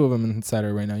 She got two of them inside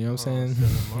her right now. You know what I'm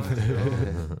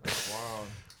saying? Wow.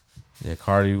 Yeah,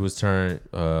 Cardi was turned.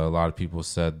 A lot of people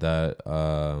said that.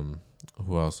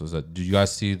 Who else was that? Did you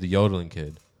guys see the yodeling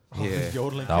kid? Yeah,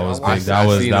 that was big. That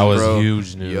was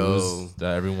huge news. Yo.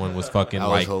 That everyone was fucking that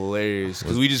like. That was hilarious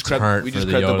because we just crept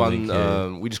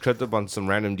up on some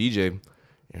random DJ, and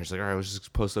it's like, all right, let's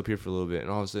just post up here for a little bit,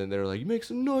 and all of a sudden they were like, you make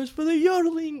some noise for the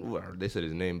yodeling. Well, they said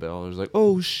his name, but I was like,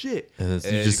 oh shit. And you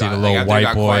just see a little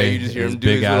white boy, you just hear him do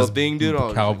his little thing, dude.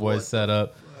 Cowboy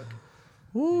setup.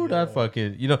 Ooh, that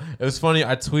fucking, it was funny.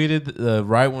 I tweeted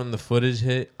right when the footage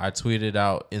hit, I tweeted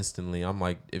out instantly. I'm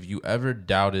like, if you ever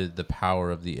doubted the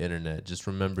power of the internet, just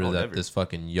remember that this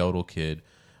fucking yodel kid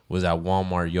was at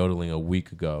Walmart yodeling a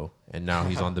week ago, and now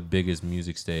he's on the biggest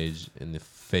music stage in the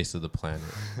face of the planet.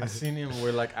 I seen him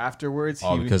where like afterwards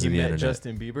he met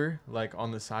Justin Bieber like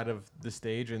on the side of the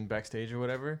stage and backstage or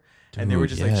whatever. Dude, and they were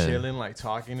just like chilling, like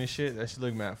talking and shit. That should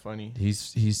look mad funny.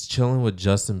 He's chilling with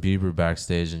Justin Bieber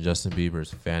backstage, and Justin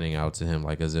Bieber's fanning out to him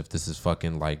like as if this is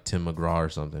fucking like Tim McGraw or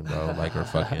something, bro. Like or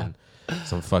fucking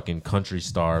some fucking country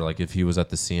star. Like if he was at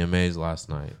the CMAs last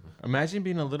night. Imagine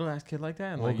being a little ass kid like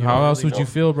that. And, like, how else would you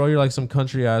feel, bro? You're like some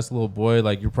country ass little boy.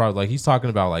 Like you're probably like he's talking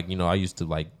about like I used to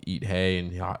like eat hay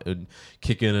and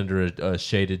kick in under a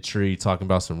shaded tree, talking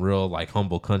about some real like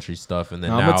humble country stuff. And then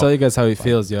I'm gonna tell you guys how he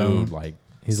feels, yo. Dude, like.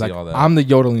 He's like, I'm the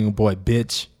yodeling boy,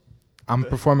 bitch. I'm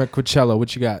performing at Coachella.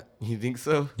 What you got? You think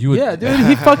so? Yeah, dude.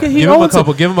 He fucking give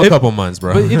him a couple months,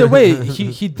 bro. But either way,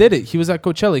 he did it. He was at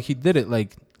Coachella. He did it.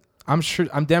 Like I'm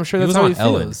damn sure that's how he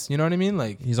feels. You know what I mean?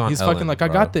 Like he's fucking like, bro.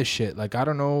 I got this shit. Like I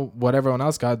don't know what everyone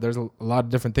else got. There's a lot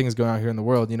of different things going on here in the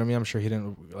world. You know what I mean? I'm sure he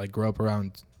didn't like grow up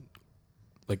around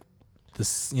like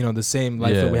this. The same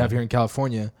life that we have here in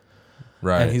California.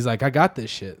 Right. And he's like, I got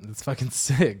this shit. It's fucking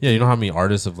sick. Yeah, you know how many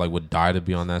artists would die to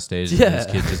be on that stage? Yeah. And this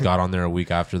kid just got on there a week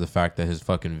after the fact that his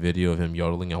fucking video of him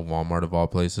yodeling at Walmart of all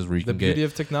places where you can get the beauty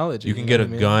of technology. You can get a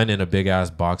gun and a big ass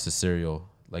box of cereal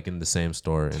like in the same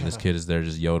store, and this kid is there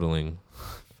just yodeling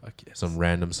some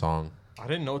random song. I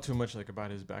didn't know too much like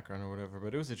about his background or whatever,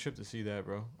 but it was a trip to see that,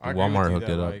 bro. Walmart hooked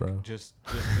it up, bro. Just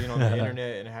being on the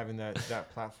internet and having that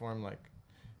platform, like.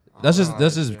 That's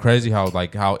just crazy how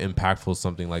impactful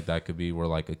something like that could be. Where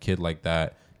like a kid like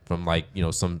that from like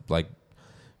some like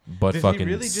but did fucking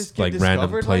really just like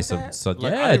random place like of such.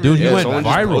 Like, yeah, dude, he went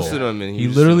viral. He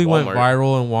literally went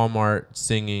viral in Walmart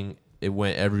singing. It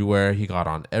went everywhere. He got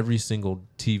on every single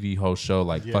TV host show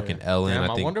like fucking Ellen. Damn, I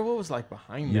think. I wonder what was like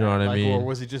behind that. You know what I mean? Or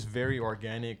was it just very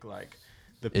organic? Like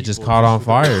it just caught on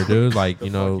fire, dude. Like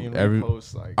every.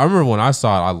 Post, like, I remember when I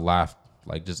saw it, I laughed.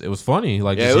 Like it was funny.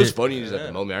 Like it was funny just at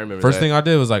the moment. I remember. First thing I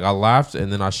did was like I laughed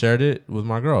and then I shared it with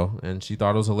my girl and she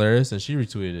thought it was hilarious and she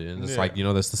retweeted it and it's like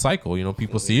that's the cycle.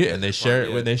 People see it and they share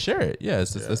it when they share it. Yeah,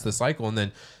 it's the cycle and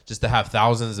then just to have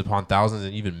thousands upon thousands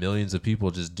and even millions of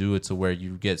people just do it to where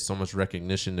you get so much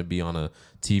recognition to be on a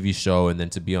TV show and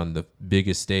then to be on the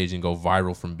biggest stage and go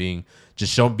viral from being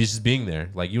just being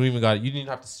there. Like you didn't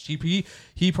have to.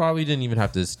 He probably didn't even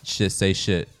have to say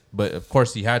shit. But of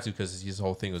course he had to because his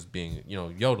whole thing was being,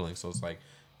 yodeling. So it's like,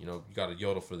 you got to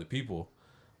yodel for the people.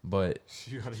 But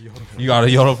you got to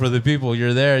yodel for the people.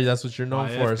 You're there. That's what you're known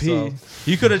for. So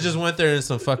he could have just went there in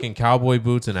some fucking cowboy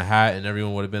boots and a hat, and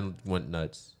everyone would have went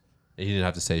nuts. And he didn't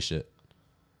have to say shit.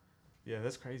 Yeah,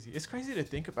 that's crazy. It's crazy to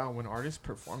think about when artists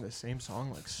perform the same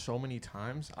song like so many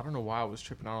times. I don't know why I was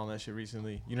tripping out on that shit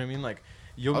recently. You know what I mean? Like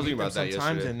you'll meet them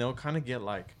sometimes and they'll kind of get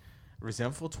like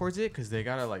resentful towards it because they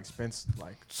gotta like spend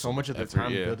like so much of their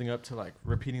time building up to like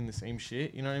repeating the same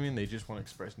shit. You know what I mean? They just want to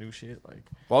express new shit. Like,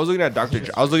 well, I was looking at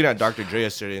Dr. Dre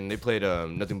yesterday, and they played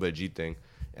Nothing But a G Thing.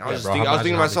 And I was thinking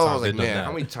to myself, I was like, man,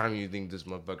 how many times do you think this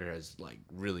motherfucker has like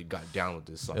really got down with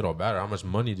this song? It don't matter. How much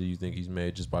money do you think he's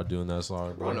made just by doing that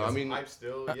song? Bro? No, I mean, hype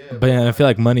still, but yeah, I feel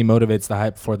like money motivates the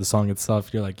hype for the song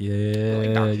itself. You're like, you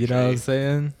know what I'm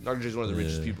saying? Dr. Dre's one of the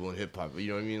richest people in hip hop. You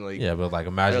know what I mean? Like, yeah, but like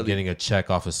imagine getting a check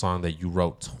off a song that you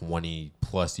wrote 20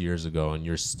 plus years ago, and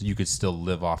you could still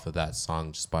live off of that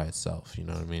song just by itself. You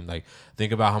know what I mean? Like,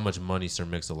 think about how much money Sir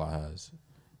Mix-a-Lot has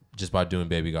just by doing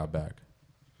Baby Got Back.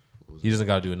 He doesn't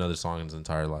got to do another song in his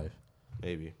entire life.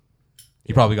 Maybe.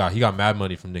 He got mad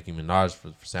money from Nicki Minaj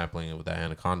for sampling it with that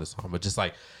Anaconda song. But just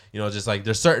like,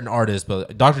 there's certain artists,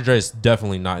 but Dr. Dre is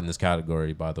definitely not in this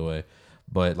category, by the way.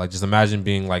 But like, just imagine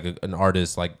being like an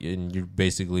artist, like, and you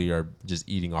basically are just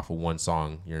eating off of one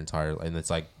song your entire life. And it's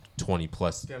like 20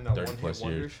 plus, 30 plus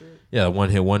years. Yeah, one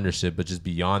hit wonder shit. But just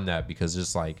beyond that, because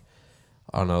just like,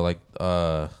 I don't know, like,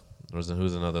 who's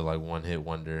another like one hit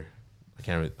wonder?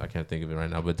 I can't think of it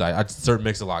right now, but Sir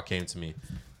Mix-a-Lot came to me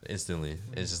instantly.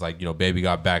 It's just like, Baby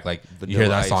Got Back. Like, you hear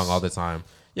that song all the time.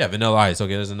 Yeah, Vanilla Ice.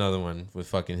 Okay, there's another one with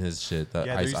fucking his shit.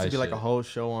 There used to be like a whole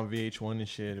show on VH1 and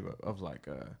shit of like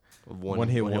one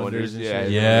hit wonders and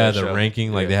shit. Yeah, the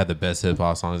ranking, like they had the best hip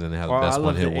hop songs and they had the best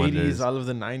one hit wonders. I love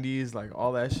the 90s, like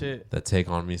all that shit. That Take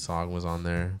On Me song was on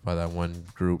there by that one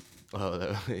group.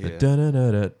 Oh, yeah. Yeah, you know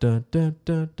what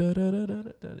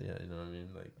I mean?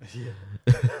 Like,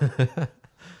 yeah.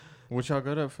 What y'all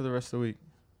got up for the rest of the week?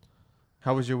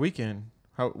 How was your weekend?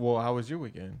 How was your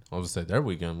weekend? I was gonna say their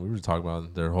weekend. We were talking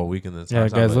about their whole weekend. Yeah,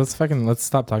 guys, let's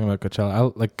stop talking about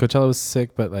Coachella. Coachella was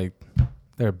sick, but like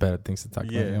there are better things to talk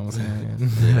about. You know what I'm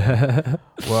saying?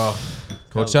 Well,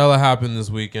 Coachella happened this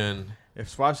weekend. If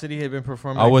Swap City had been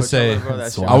performing, I would say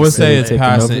it's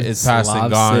past and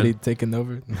gone. City taking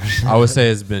over. I would say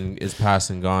it's past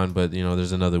and gone, but you know,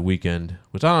 there's another weekend,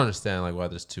 which I don't understand, like why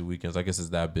there's 2 weekends. I guess it's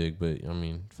that big, but I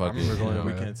mean, fuck it. I remember going to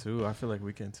weekend 2. I feel like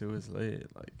weekend 2 is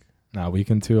late. Like, nah,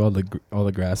 weekend 2, all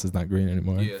the grass is not green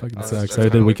anymore. Yeah, fucking sucks. So I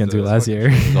did weekend 2 last year.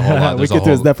 Weekend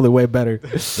 2 is definitely way better.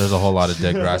 There's a whole lot of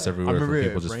dead grass everywhere from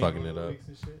people just fucking it up.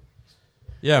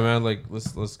 Yeah, man. Like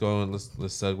let's go and let's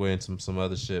segue into some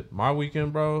other shit. My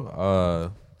weekend,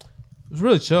 bro. It was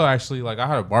really chill actually. Like I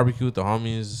had a barbecue with the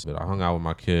homies, but I hung out with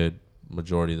my kid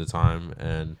majority of the time,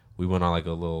 and we went on like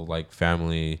a little like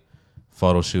family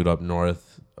photo shoot up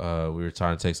north. We were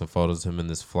trying to take some photos of him in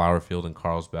this flower field in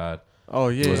Carlsbad. Oh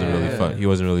yeah, he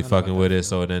wasn't really fucking with it,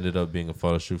 so it ended up being a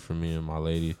photo shoot for me and my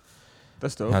lady.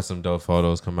 That's dope. Had some dope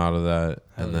photos come out of that,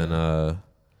 and then I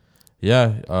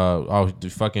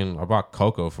bought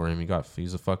Coco for him.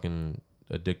 He's a fucking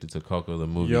addicted to Coco, the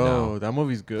movie. Yo, that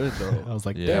movie's good though. I was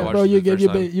like, damn, bro, you give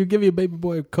your baby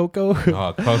boy Coco.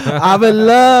 Oh, Coco. I'm in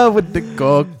love with the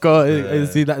Coco.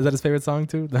 Is that his favorite song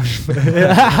too?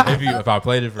 If I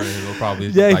played it for him, he'll probably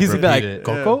he's like it.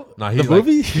 Coco. No, he's the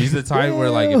movie. He's the type where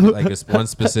like if it's one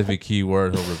specific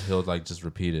keyword, he'll like just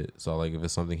repeat it. So like if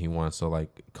it's something he wants, so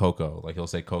like Coco, like he'll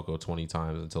say Coco 20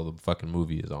 times until the fucking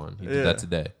movie is on. He did that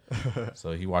today.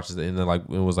 So he watches it, and then like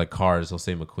it was like Cars, he'll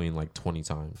say McQueen like 20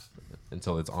 times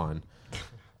until it's on.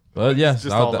 But yeah,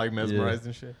 just all like mesmerized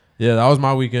and shit. Yeah, that was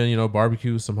my weekend. You know,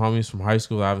 barbecue with some homies from high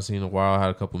school I haven't seen in a while. I had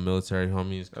a couple military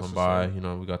homies come by. You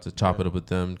know, we got to chop it up with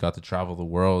them. Got to travel the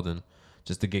world, and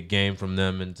just to get game from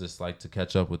them and just like to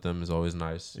catch up with them is always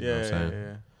nice. You know what I'm saying?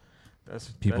 Yeah.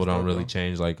 People don't really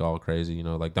change like all crazy. You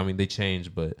know, like I mean they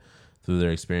change, but through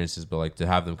their experiences. But like to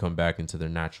have them come back into their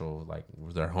natural, like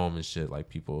their home and shit. Like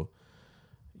people,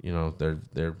 you know,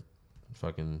 they're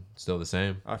fucking still the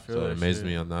same. I feel so it amazed shit.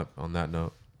 me on that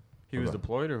note. He was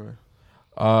deployed or what?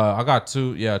 I got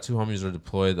two homies are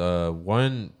deployed.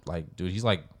 One, like, dude, he's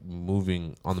like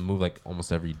on the move like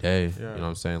almost every day. You know what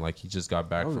I'm saying? Like he just got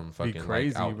back from fucking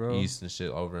crazy, like out east and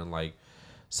shit over in like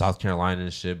South Carolina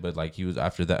and shit. But like he was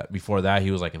before that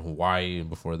he was like in Hawaii, and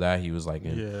before that he was like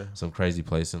in some crazy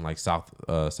place in like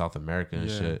South America and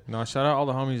shit. No, shout out all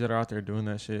the homies that are out there doing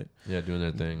that shit. Yeah, doing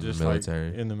their thing. Just in the military.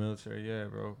 Like in the military, yeah,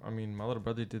 bro. I mean, my little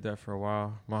brother did that for a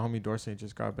while. My homie Dorsey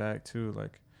just got back too.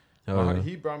 Like,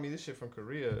 he brought me this shit from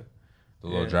Korea. The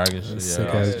little dragon shit. Sick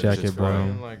ass jacket,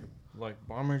 bro. Like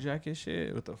bomber jacket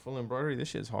shit with the full embroidery. This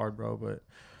shit's hard, bro. But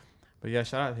yeah,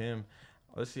 shout out him.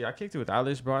 Let's see. I kicked it with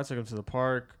Alice, bro. I took him to the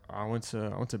park. I went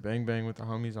to Bang Bang with the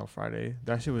homies on Friday.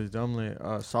 That shit was dumb lit.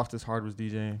 Softest Hard was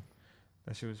DJing.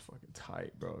 That shit was fucking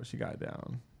tight, bro. She got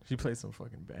down. She played some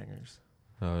fucking bangers.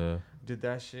 Oh yeah. Did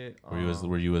that shit.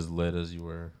 Were you as lit as you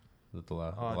were the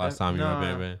last time you went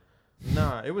Bang Bang?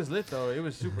 Nah, it was lit though. It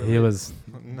was super. He was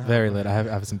very lit. I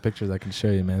have some pictures I can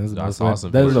show you, man. This is That's awesome.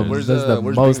 This is the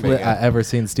most lit I ever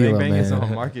seen Stilo, man. Bang Bang is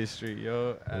on Market Street,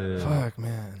 yo. Fuck,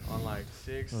 man. On like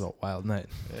 6. It was a wild night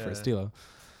for Stilo.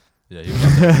 Yeah, he was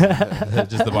out there.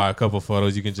 Just to buy a couple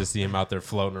photos, you can just see him out there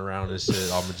floating around and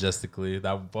shit, all majestically.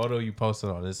 That photo you posted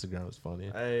on Instagram was funny.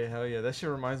 Hey, hell yeah, that shit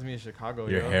reminds me of Chicago.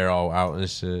 Your hair all out and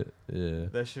shit. Yeah,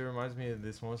 that shit reminds me of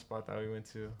this one spot that we went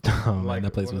to. Oh man,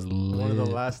 that place was lit. One of the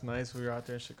last nights we were out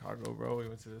there in Chicago, bro. We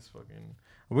went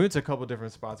to a couple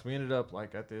different spots. We ended up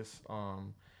like at this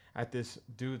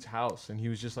dude's house, and he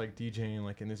was just like DJing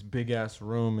like in this big ass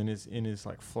room in his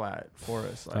like flat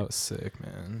forest. Like, that was sick,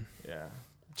 man. Yeah.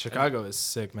 Chicago is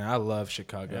sick, man. I love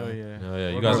Chicago. Hell yeah. Oh yeah.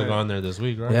 You guys are going there this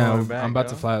week, right? Yeah, I'm about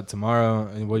to fly out tomorrow.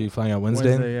 And what are you flying out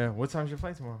Wednesday? Yeah. What time's your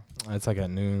flight tomorrow? It's like at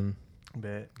noon.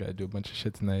 Bet. Gotta do a bunch of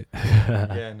shit tonight.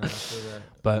 Yeah, no, I feel that.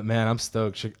 But man, I'm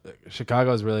stoked.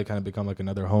 Chicago has really kind of become like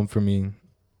another home for me.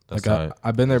 That's like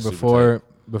I've been there before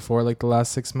like the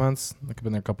last 6 months. Like I've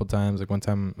been there a couple times. Like one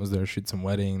time I was there to shoot some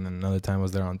wedding, and another time I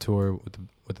was there on tour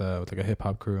with like a hip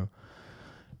hop crew.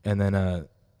 And then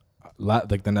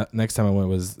like the next time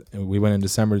we went in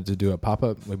December to do a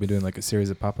pop-up. We've been doing like a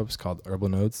series of pop-ups called Herbal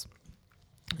Nodes,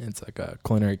 It's like a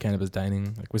culinary cannabis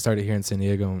dining. Like we started here in San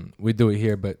Diego, and we do it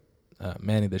here. But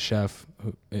Manny, the chef,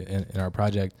 who in our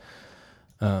project,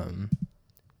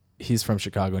 he's from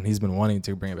Chicago, and he's been wanting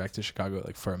to bring it back to Chicago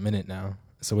like for a minute now.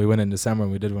 So we went in December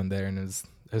and we did one there, and it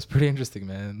was pretty interesting,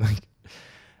 man.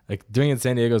 Like doing it in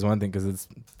San Diego is one thing because it's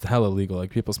hella legal. Like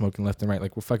people smoking left and right.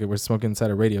 Like, well, fuck it, we're smoking inside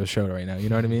a radio show right now. You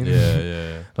know what I mean?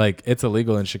 Yeah. Like it's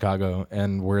illegal in Chicago,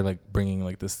 and we're like bringing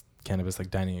like this cannabis like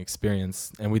dining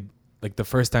experience. And we like the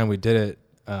first time we did it,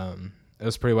 it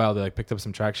was pretty wild. They like picked up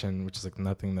some traction, which is like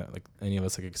nothing that like any of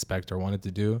us like expect or wanted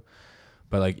to do.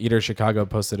 But like Eater Chicago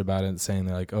posted about it saying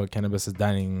they're like, oh, cannabis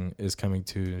dining is coming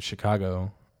to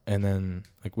Chicago. And then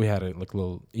like we had a like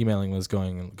little emailing list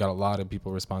going and got a lot of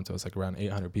people respond to us, like around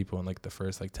 800 people in like the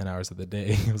first like 10 hours of the day.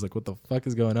 It was like, what the fuck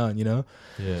is going on, you know?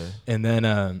 Yeah. And then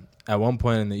at one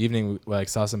point in the evening, we like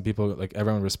saw some people, like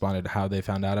everyone responded how they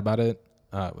found out about it.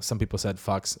 Some people said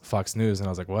Fox News, and I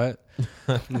was like, what?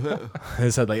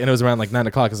 They said like, and it was around like 9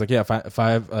 o'clock. It was like, yeah,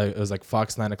 it was like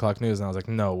Fox 9 o'clock news, and I was like,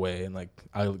 no way. And like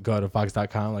I go to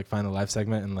Fox.com, like find the live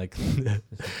segment, and like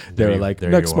they were like,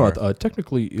 next month, a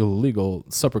technically illegal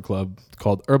supper club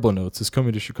called Herbal Notes is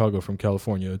coming to Chicago from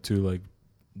California to like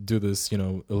do this, you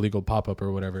know, illegal pop up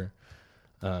or whatever.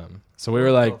 So we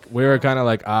were kind of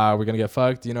like, we're gonna get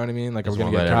fucked, you know what I mean? Like, we're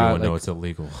gonna get caught. Everyone like, know it's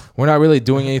illegal. We're not really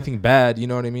doing anything bad, you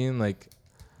know what I mean? Like.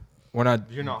 We're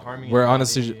not. You're not harming. We're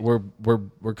honestly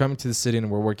we're coming to the city, and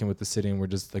we're working with the city, and we're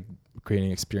just like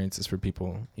creating experiences for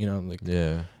people. You know, like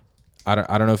yeah. I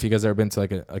don't know if you guys ever been to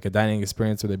like a dining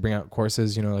experience where they bring out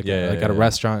courses. You know, like at a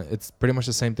restaurant. It's pretty much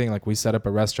the same thing. Like we set up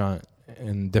a restaurant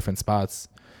in different spots,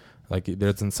 like either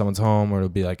it's in someone's home or it'll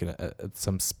be like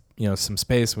some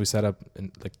space. We set up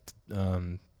in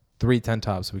like 3 tent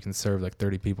tops so we can serve like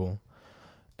 30 people,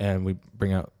 and we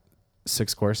bring out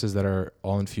 6 courses that are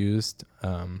all infused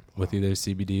with either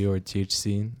CBD or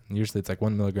THC. And usually it's like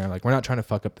 1 milligram. Like we're not trying to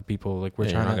fuck up the people. Like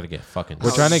we're not gonna get fucking.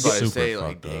 We're trying to get super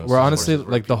fucked up. We're honestly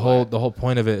like the whole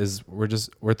point of it is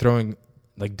we're throwing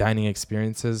like dining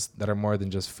experiences that are more than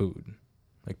just food.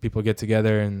 Like people get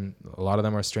together, and a lot of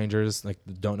them are strangers. Like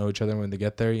don't know each other when they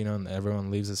get there. You know, and everyone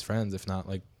leaves as friends. If not,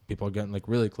 like people are getting like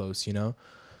really close. You know,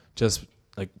 just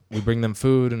like we bring them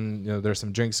food, and you know there's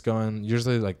some drinks going.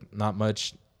 Usually like not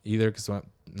much either, because we're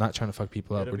not trying to fuck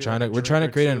people up. We're trying to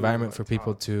create an environment for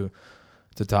people to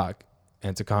talk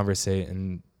and to conversate,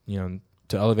 and you know,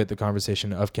 to elevate the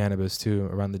conversation of cannabis too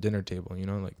around the dinner table. You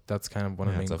know, like that's kind of one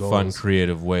of the main goals. It's a fun,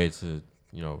 creative way to,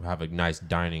 you know, have a nice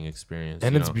dining experience.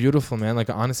 And it's beautiful, man.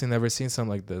 Like I honestly never seen something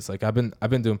like this. Like I've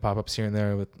been doing pop-ups here and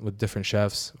there with different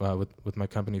chefs, with my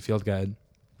company Field Guide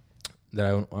that I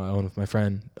own with my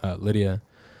friend Lydia.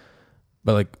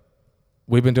 But like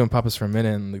we've been doing pop-ups for a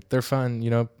minute, and like they're fun. You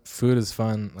know, food is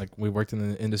fun. Like we worked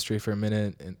in the industry for a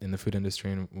minute in the food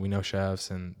industry, and we know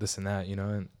chefs and this and that. You know,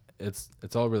 and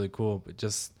it's all really cool. But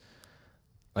just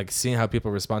like seeing how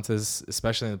people respond to this,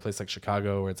 especially in a place like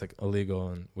Chicago where it's like illegal,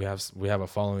 and we have a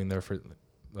following there for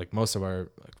like most of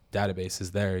our like, database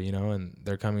is there. You know, and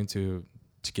they're coming to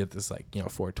get this like, you know,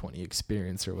 420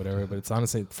 experience or whatever. But it's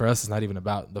honestly for us, it's not even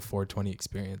about the 420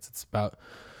 experience. It's about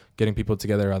getting people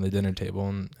together around the dinner table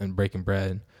and breaking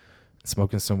bread,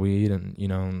 smoking some weed, and you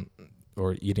know,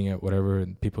 or eating it, whatever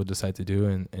people decide to do,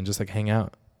 and just like hang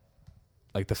out.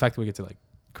 Like the fact that we get to like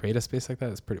create a space like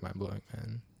that is pretty mind blowing,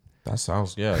 man. That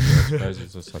sounds that's crazy.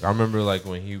 It's just like I remember like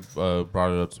when he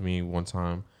brought it up to me one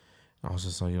time, I was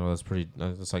just like, you know,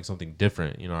 that's like something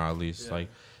different, you know, at least like,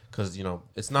 because you know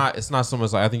it's not so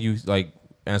much like I think you like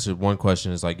answered one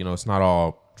question is like, you know, it's not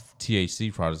all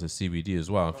THC products, is CBD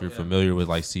as well. If you're familiar with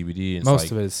like CBD, it's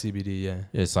most of it is CBD. Yeah,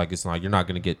 it's like you're not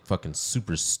gonna get fucking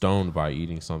super stoned by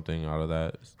eating something out of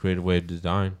that. It's a creative way to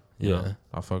dine. Yeah,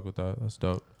 I fuck with that. That's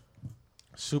dope.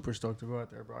 Super stoked to go out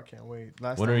there, bro. I can't wait.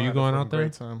 When are you going out there?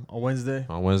 Great time. On Wednesday.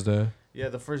 On Wednesday. Yeah,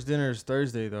 the first dinner is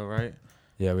Thursday though, right?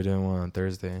 Yeah, we're doing one on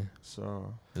Thursday.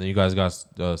 So. And then you guys got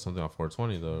something on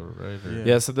 420 though, right?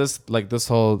 Yeah. So this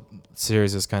whole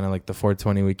series is kind of like the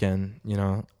 420 weekend, you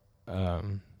know.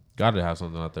 Got to have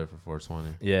something out there for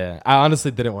 420. Yeah, I honestly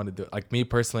didn't want to do it. Like me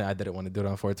personally, I didn't want to do it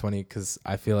on 420 because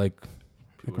I feel like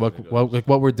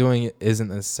what we're doing isn't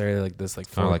necessarily like this,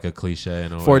 like kind of like a cliche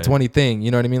in a 420 thing.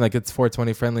 You know what I mean? Like it's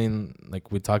 420 friendly, and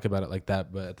like we talk about it like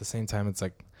that. But at the same time, it's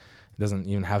like it doesn't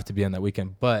even have to be on that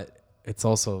weekend. But it's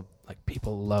also like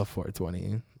people love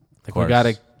 420. Like we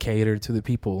gotta cater to the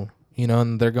people, you know,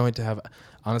 and they're going to have.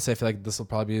 Honestly, I feel like this will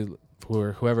probably be.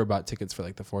 Whoever bought tickets for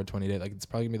like the 420 day, like it's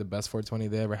probably gonna be the best 420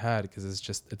 they ever had, because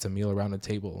it's a meal around a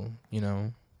table, you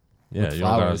know. Yeah, you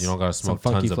don't gotta smoke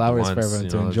some funky tons flowers of blunts, for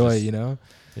everyone to enjoy, you know.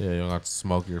 Yeah, you don't have to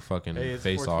smoke your fucking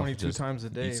face off. Just 2 times a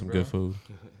day, eat some bro. good food.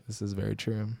 This is very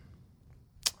true.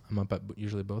 I'm up at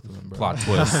usually both of them, bro. Plot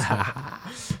twist.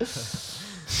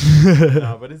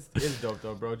 No, but it's dope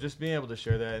though, bro. Just being able to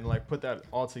share that and like put that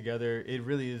all together, it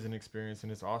really is an experience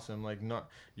and it's awesome. Like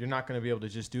you're not gonna be able to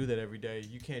just do that every day.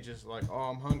 You can't just like, oh,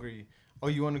 I'm hungry. Oh,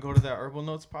 you want to go to that Herbal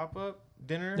Notes pop up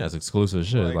dinner? Yeah, it's exclusive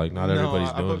shit. Like not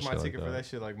everybody's doing shit. I booked my ticket for that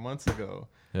shit like months ago.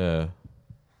 Yeah,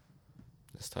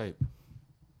 that's tight.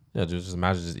 Yeah, just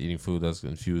imagine just eating food that's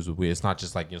infused with weed. It's not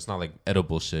just like it's not like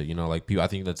edible shit. You know, like people. I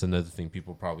think that's another thing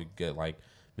people probably get like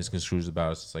misconstrued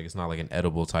about. It's just like it's not like an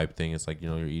edible type thing. It's like, you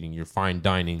know, you're eating your fine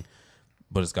dining,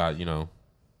 but it's got, you know,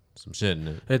 some shit in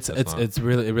it. It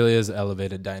really is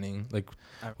elevated dining. Like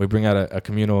we bring out a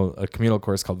communal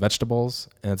course called vegetables,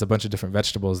 and it's a bunch of different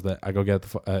vegetables that I go get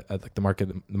at like the market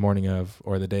the morning of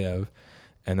or the day of,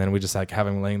 and then we just like have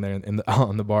them laying there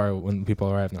on the bar when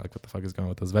people arrive. And they're like, what the fuck is going on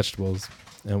with those vegetables?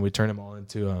 And we turn them all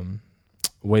into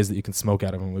ways that you can smoke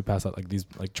out of them. We pass out like these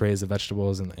like trays of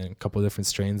vegetables and a couple of different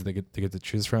strains they get to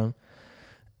choose from,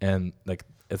 and like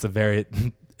it's a very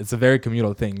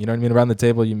communal thing. You know what I mean? Around the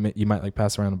table, you might like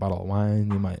pass around a bottle of wine.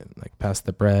 You might like pass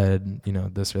the bread. You know,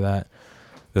 this or that.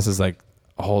 This is like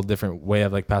a whole different way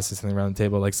of like passing something around the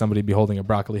table. Like somebody be holding a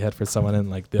broccoli head for someone,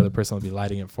 and like the other person will be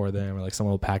lighting it for them, or like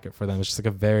someone will pack it for them. It's just like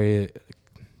a very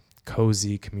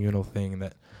cozy communal thing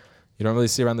that you don't really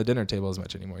see around the dinner table as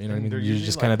much anymore. You know what I mean? You're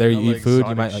just kind of there, you eat food,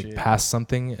 you might like pass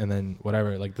something, and then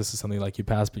whatever, like this is something like you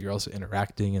pass, but you're also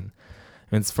interacting, and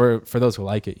I mean, it's for those who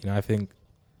like it. You know, I think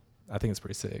it's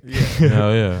pretty sick. Yeah.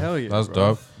 Hell yeah. Hell yeah. That's bro.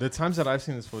 dope. The times that I've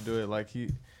seen this fool do it, like he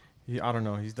I don't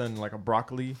know, he's done like a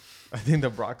broccoli. I think the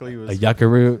broccoli was a yucca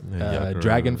root,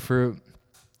 dragon fruit.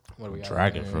 What do we got?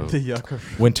 Dragon fruit. The yucca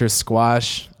fruit. Winter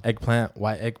squash, eggplant,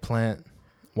 white eggplant,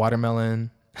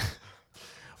 watermelon.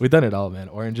 We've done it all, man.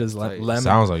 Oranges, lemon.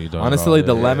 Sounds like you've done Honestly, it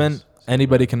all. the lemon,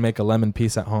 anybody can make a lemon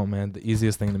piece at home, man. The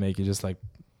easiest thing to make, you just like,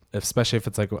 especially if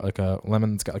it's like a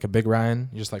lemon that's got like a big rind,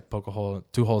 you just like poke a hole,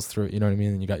 2 holes through it, you know what I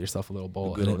mean? And you got yourself a little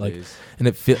bowl. And it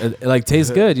like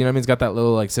tastes good, you know what I mean? It's got that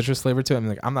little like citrus flavor to it. I mean,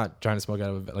 like I'm not trying to smoke out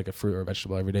of like a fruit or a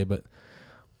vegetable every day, but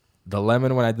the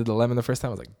lemon, when I did the lemon the first time,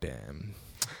 I was like, damn.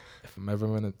 If I'm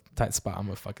ever in a tight spot, I'm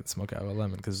gonna fucking smoke out of a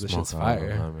lemon because this shit's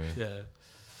fire. Yeah.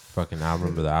 Fucking, I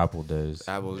remember the apple days.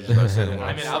 Apples. I mean,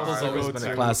 apple's always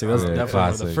been a classic. That's definitely one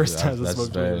of the first times I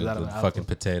smoked out of an apple. Fucking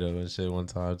potato and shit one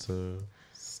time too.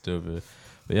 Stupid.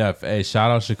 But yeah, hey, shout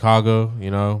out Chicago.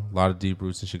 You know, a lot of deep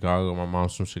roots in Chicago. My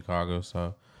mom's from Chicago,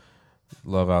 so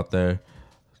love out there.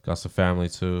 Got some family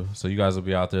too. So you guys will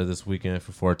be out there this weekend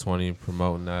for 420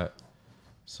 promoting that.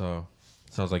 So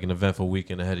sounds like an eventful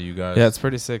weekend ahead of you guys. Yeah, it's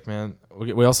pretty sick, man.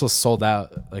 We also sold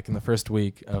out like in the first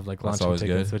week of like launching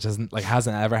tickets, which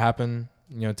hasn't ever happened,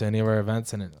 you know, to any of our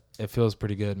events, and it feels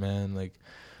pretty good, man. Like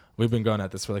we've been going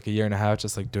at this for like a year and a half,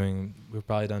 just like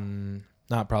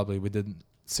we did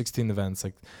 16 events.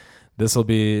 Like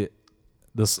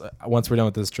once we're done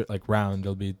with this like round,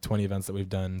 there'll be 20 events that we've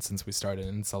done since we started,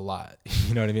 and it's a lot.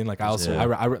 You know what I mean? Like I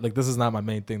like this is not my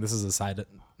main thing. This is a side,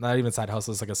 not even side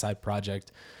hustle. It's like a side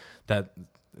project that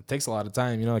it takes a lot of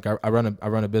time. You know, like I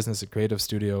run a business, a creative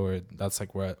studio, where that's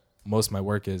like where most of my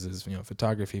work is, you know,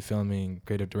 photography, filming,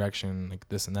 creative direction, like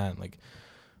this and that, like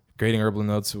creating Herbal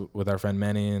Notes with our friend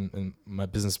Manny and my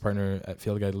business partner at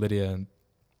Field Guide, Lydia. And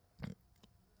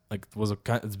like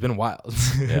it's been wild.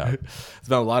 Yeah. It's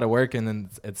been a lot of work, and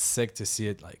then it's sick to see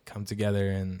it like come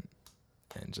together and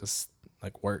just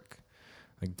like work.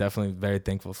 Like definitely very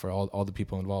thankful for all the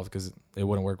people involved, because it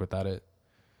wouldn't work without it.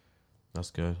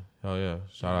 That's good. Hell yeah.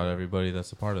 Shout out everybody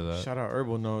that's a part of that. Shout out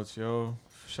Herbal Notes, yo.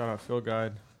 Shout out Field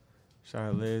Guide. Shout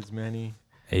out Lids, Manny.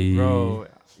 Hey. Bro,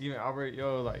 even Albert,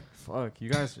 yo, like, fuck, you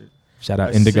guys are... Shout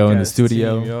out Indigo in the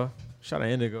studio. Team, yo. Shout out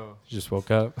Indigo. Just woke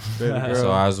up.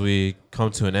 So as we come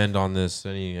to an end on this,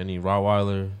 any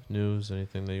Rottweiler news,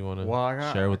 anything that you want to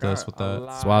share with us with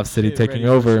that? Suave City taking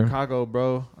over. Chicago,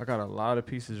 bro. I got a lot of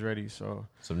pieces ready, so...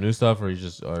 Some new stuff, or you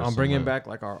just... I'm bringing back,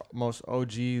 like, our most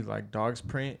OG, like, dogs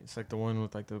print. It's, like, the one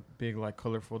with, like, the big, like,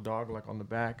 colorful dog, like, on the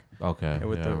back. Okay. And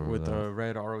with the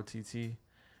red ROTT.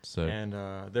 Sick. And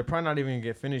they're probably not even going to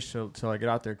get finished till I get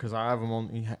out there, because I have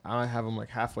them, like,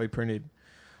 halfway printed.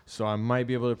 So I might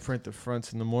be able to print the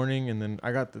fronts in the morning, and then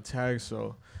I got the tags,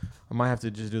 so I might have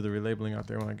to just do the relabeling out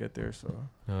there when I get there. So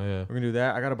we're gonna do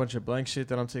that. I got a bunch of blank shit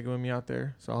that I'm taking with me out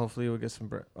there, so hopefully we'll get some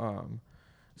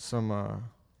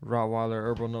Rottweiler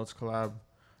Herbal Notes collab,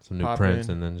 some new prints,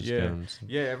 and then just get them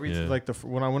everything. Like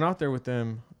when I went out there with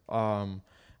them, I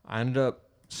ended up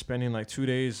spending like 2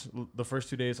 days, the first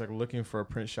 2 days, like looking for a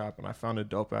print shop, and I found a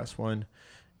dope ass one,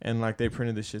 and like they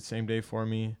printed the shit same day for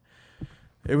me.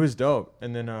 It was dope.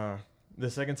 And then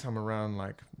the second time around,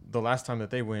 like the last time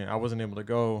that they went, I wasn't able to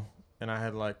go, and I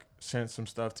had like sent some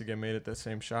stuff to get made at that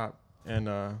same shop. and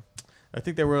I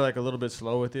think they were like a little bit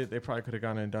slow with it. They probably could have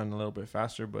gotten it done a little bit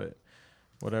faster, but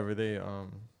whatever.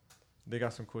 They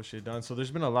got some cool shit done. So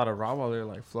there's been a lot of Rottweiler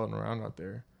like floating around out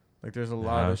there. Like there's a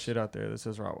lot of shit out there that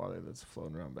says Rottweiler that's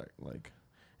floating around back like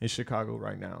in Chicago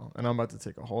right now. And I'm about to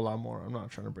take a whole lot more. I'm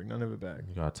not trying to bring none of it back.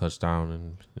 You gotta touch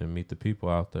down and meet the people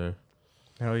out there.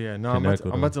 Hell yeah. No, I'm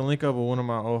about to link up with one of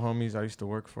my old homies I used to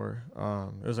work for.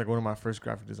 It was like one of my first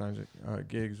graphic design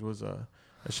gigs was a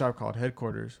shop called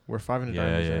Headquarters where 500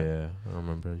 Diamonds at. Yeah. I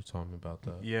remember you talking about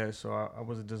that. Yeah, so I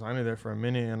was a designer there for a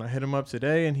minute, and I hit him up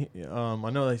today, and he, I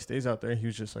know that he stays out there. He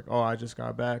was just like, "Oh, I just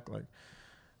got back. Like,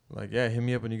 yeah, hit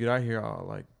me up when you get out here. I'll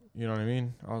like, you know what I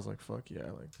mean?" I was like, "Fuck yeah!"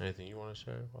 Like, anything you want to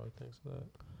share? What thanks for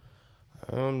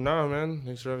that? No, man.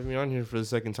 Thanks for having me on here for the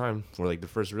second time, or like the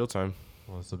first real time.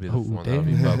 Well, this will be the one that'll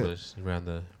be published. You ran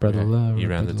the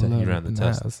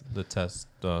test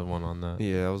one on that.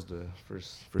 Yeah, that was the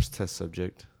first test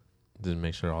subject. Didn't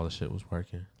make sure all the shit was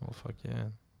working. Oh fuck yeah.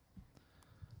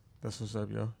 That's what's up,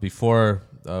 yo. Before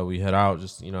we head out,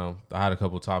 just I had a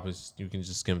couple topics. You can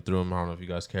just skim through them. I don't know if you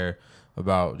guys care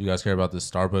about. Do you guys care about this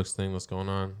Starbucks thing that's going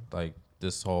on? Like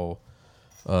this whole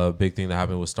big thing that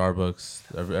happened with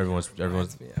Starbucks. Everyone's.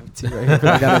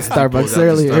 I got a Starbucks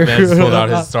earlier. Man just pulled out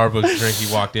his Starbucks drink.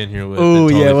 He walked in here with. Oh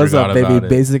yeah, what's up, baby?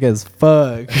 Basic as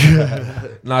fuck.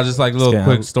 Not just like a little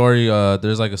quick story.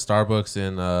 There's like a Starbucks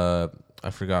in I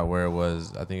forgot where it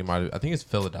was. I think it's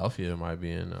Philadelphia. It might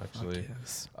be in actually.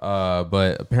 Yes.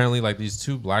 But apparently, like these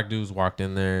two black dudes walked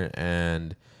in there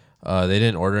and they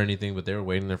didn't order anything, but they were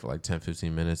waiting there for like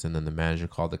 10-15 minutes, and then the manager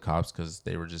called the cops because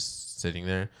they were just sitting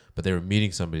there, but they were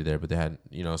meeting somebody there, but they had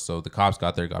so the cops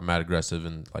got there, got mad aggressive,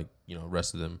 and like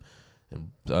arrested them and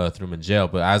threw them in jail.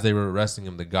 But as they were arresting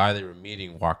him, the guy they were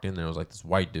meeting walked in there. It was like this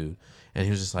white dude, and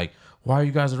he was just like, "Why are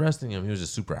you guys arresting him?" He was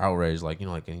just super outraged, like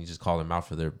and he just called them out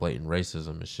for their blatant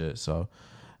racism and shit. So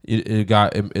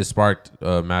it sparked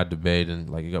mad debate,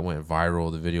 and like it went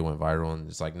viral. The video went viral, and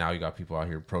it's like now you got people out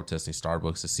here protesting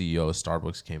Starbucks. The CEO of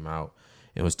Starbucks came out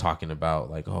and was talking about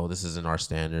like, "Oh, this isn't our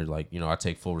standard. Like, I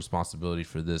take full responsibility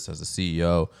for this as a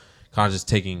CEO." Kind of just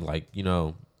taking like,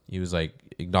 he was like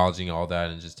acknowledging all that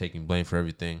and just taking blame for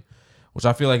everything, which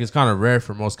I feel like is kind of rare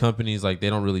for most companies. Like they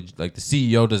don't really like the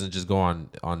CEO doesn't just go on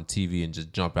TV and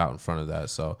just jump out in front of that.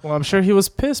 So well, I'm sure he was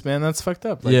pissed, man. That's fucked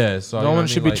up. Like, yeah, so no one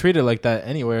should be treated like that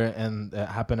anywhere, and it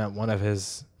happened at one of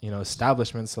his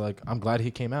establishments. So like, I'm glad he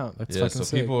came out. That's fucking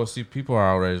sick. People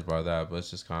are outraged by that, but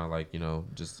it's just kind of like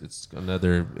just it's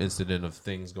another incident of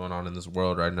things going on in this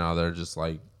world right now that are just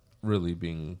like really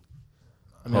being.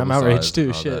 I mean, I'm outraged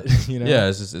too. Shit, Yeah,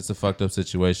 it's a fucked up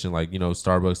situation. Like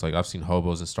Starbucks. Like I've seen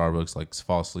hobos in Starbucks like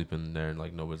fall asleep in there, and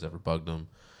like nobody's ever bugged them.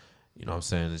 You know what I'm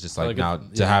saying? It's just like now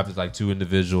to have like two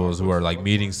individuals who are like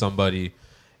meeting somebody,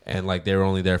 and like they were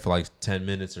only there for like 10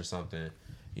 minutes or something.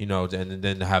 And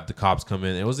then to have the cops come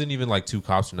in. It wasn't even like 2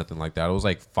 cops or nothing like that. It was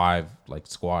like 5 like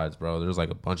squads, bro. There was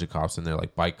like a bunch of cops in there,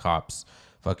 like bike cops,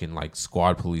 fucking like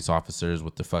squad police officers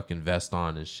with the fucking vest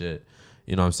on and shit.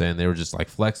 You know what I'm saying? They were just like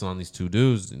flexing on these 2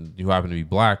 dudes who happened to be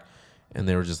black, and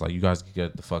they were just like, "You guys can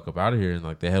get the fuck up out of here." And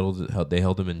like they held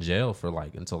them in jail for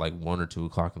like until like 1 or 2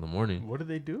 o'clock in the morning. What did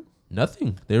they do?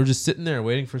 Nothing. They were just sitting there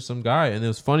waiting for some guy, and it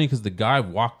was funny because the guy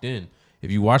walked in.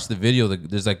 If you watch the video,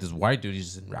 there's like this white dude.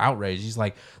 He's just outraged. He's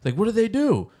like, what did they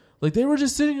do? Like they were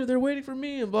just sitting here, they're waiting for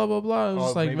me, and blah blah blah. It was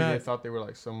just like, maybe man, they thought they were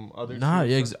like some other. Nah,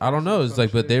 yeah, I don't know. It's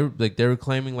like, but they were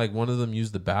claiming like one of them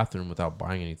used the bathroom without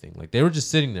buying anything. Like they were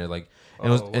just sitting there, like,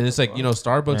 and it's like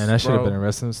Starbucks. Man, I should have been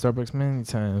arrested in Starbucks many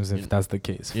times if that's the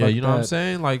case. Yeah, you know what I'm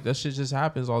saying? Like that shit just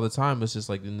happens all the time. It's just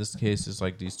like in this case, it's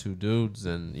like these 2 dudes,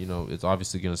 and it's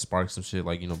obviously gonna spark some shit.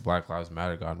 Like Black Lives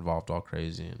Matter got involved all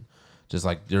crazy, and just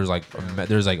like there's like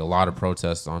a lot of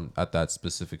protests at that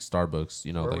specific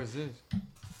Starbucks. Where was this?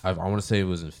 I want to say it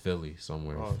was in Philly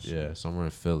somewhere. Oh, shit. Yeah, somewhere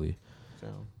in Philly.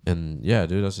 Damn. And yeah,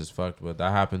 dude, that's just fucked. But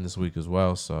that happened this week as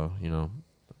well. So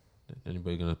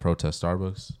anybody gonna protest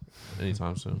Starbucks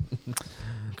anytime soon?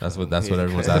 that's what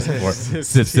everyone's asking for.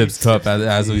 Sips cup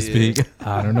as we speak.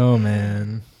 I don't know,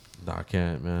 man. Nah, I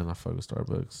can't, man. I fuck with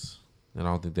Starbucks, and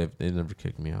I don't think they never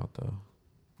kicked me out though.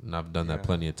 And I've done that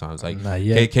plenty of times. Like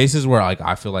cases where like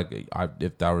I feel like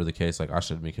if that were the case, like I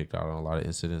should have been kicked out on a lot of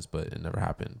incidents, but it never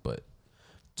happened. But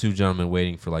 2 gentlemen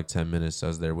waiting for like 10 minutes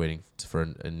as they're waiting for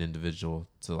an individual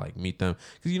to like meet them,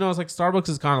 because it's like Starbucks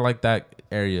is kind of like that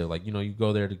area. Like you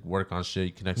go there to work on shit,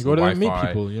 you connect to the Wi-Fi, meet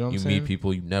people, you meet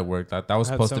people, you network. That was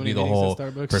supposed to be the whole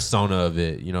persona of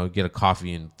it. Get a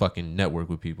coffee and fucking network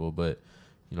with people, but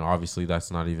obviously that's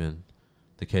not even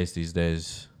the case these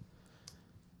days.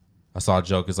 I saw a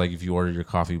joke. It's like if you order your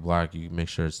coffee black, you make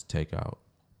sure it's takeout.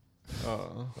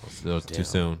 It was too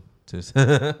soon. Like,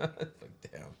 damn.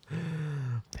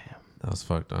 That was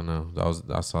fucked. I know.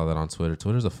 I saw that on Twitter.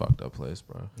 Twitter's a fucked up place,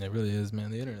 bro. It really is,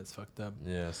 man. The internet's fucked up.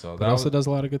 Yeah. So that also does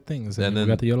a lot of good things. And then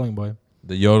we got the yodeling boy.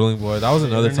 The yodeling boy. That was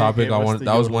another topic I wanted.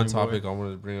 That was one topic I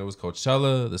wanted to bring up. It was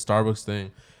Coachella, the Starbucks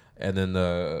thing, and then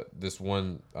this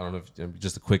one. I don't know if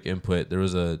just a quick input. There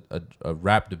was a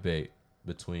rap debate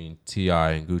between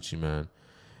T.I. and Gucci Mane.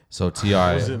 So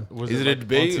T.I. Is it a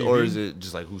debate or is it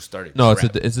just like who started? No,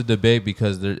 it's a debate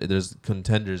because there's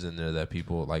contenders in there that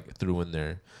people like threw in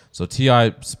there. So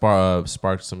T.I.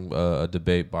 sparked some a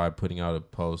debate by putting out a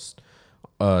post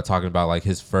talking about like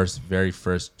his very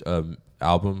first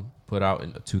album put out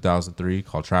in 2003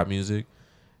 called Trap Music.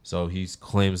 So he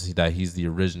claims that he's the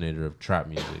originator of trap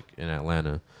music in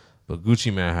Atlanta. But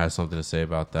Gucci Mane has something to say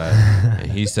about that.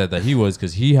 And he said that he was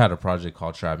because he had a project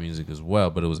called Trap Music as well,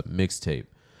 but it was a mixtape.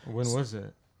 When was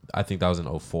it? I think that was in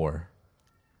 2004.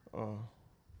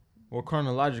 Well,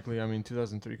 chronologically, I mean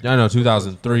 2003. Yeah, I know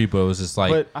 2003, but it was just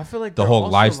like but I feel like the whole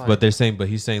life. Like, but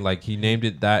he's saying like he named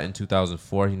it that in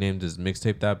 2004. He named his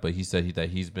mixtape that, but he said that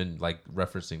he's been like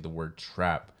referencing the word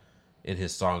trap in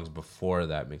his songs before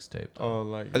that mixtape. Oh,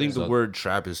 like I think the word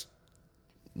trap is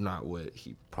not what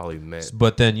he probably meant.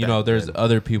 But then there's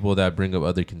other people that bring up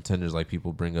other contenders, like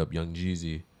people bring up Young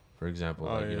Jeezy. For example,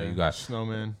 you got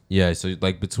Snowman. Yeah, so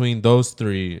like between those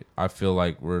three, I feel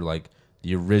like we're like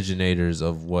the originators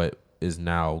of what is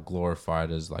now glorified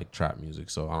as like trap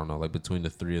music. So I don't know, like between the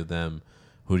three of them,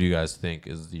 who do you guys think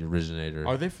is the originator?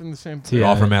 Are they from the same? They're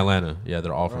all from Atlanta. Yeah,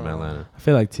 they're all from Atlanta. I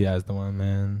feel like T.I. is the one,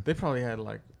 man. They probably had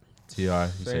like T.I.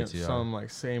 Some like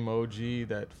same OG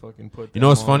that fucking put. You know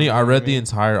what's funny? I read the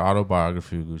entire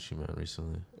autobiography of Gucci Mane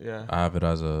recently. Yeah, I have it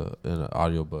as an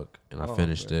audiobook, and I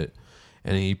finished it.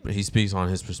 And he speaks on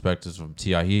his perspectives from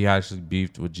T.I. He actually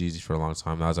beefed with Jeezy for a long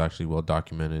time. That was actually well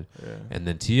documented. Yeah. And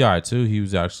then T.I. too, he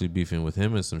was actually beefing with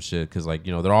him and some shit because like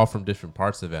they're all from different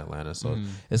parts of Atlanta, so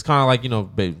it's kind of like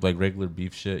like regular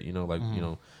beef shit. Like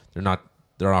they're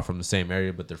not from the same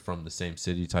area, but they're from the same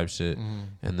city type shit.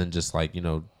 And then just like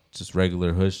just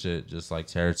regular hood shit, just like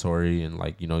territory and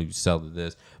like you sell to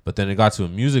this. But then it got to a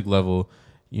music level,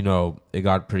 it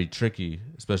got pretty tricky,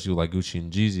 especially with like Gucci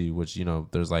and Jeezy, which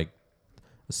there's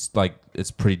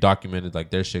it's pretty documented. Like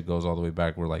their shit goes all the way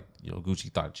back where like Gucci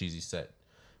thought Jeezy set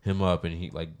him up, and he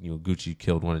like Gucci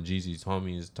killed one of Jeezy's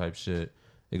homies type shit.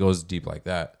 It goes deep like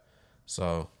that.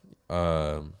 So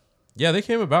yeah, they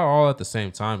came about all at the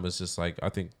same time, but it's just like I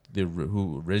think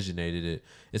who originated it.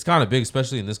 It's kind of big,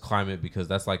 especially in this climate, because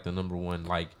that's like the number one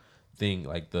like thing,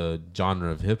 like the genre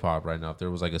of hip hop right now. If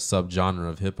there was like a subgenre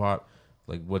of hip hop,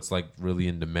 like what's like really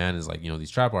in demand is like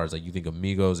these trap artists. Like you think of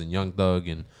Migos and Young Thug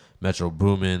and Metro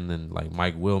Boomin and like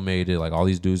Mike Will made it. Like all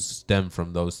these dudes stem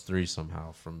from those three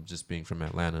somehow, from just being from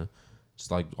Atlanta. Just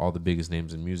like all the biggest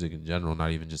names in music in general,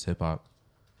 not even just hip hop.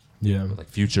 Yeah. But like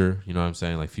Future, you know what I'm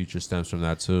saying? Like Future stems from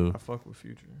that too. I fuck with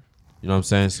Future. You know what I'm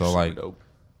saying? So like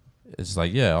it's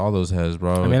like all those heads,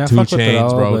 bro. I mean, 2 Chainz,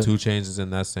 bro. 2 Chainz is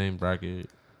in that same bracket.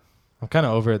 I'm kind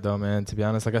of over it though, man. To be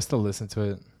honest, like I still listen to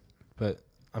it, but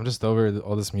I'm just over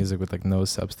all this music with like no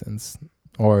substance,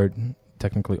 or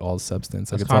technically all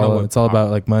substance. Like it's all about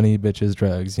like money, bitches,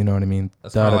 drugs. You know what I mean?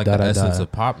 That's kind of like the essence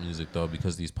of pop music though,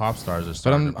 because these pop stars are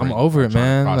starting. But I'm over it,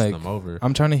 man. Like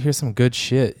I'm trying to hear some good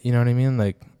shit. You know what I mean?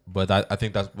 Like. But I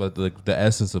think that's what the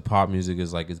essence of pop music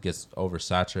is like. It gets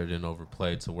oversaturated and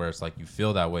overplayed to where it's like you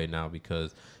feel that way now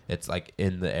because it's like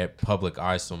in the public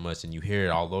eye so much, and you hear it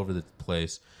all over the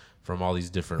place from all these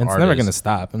different artists. It's never gonna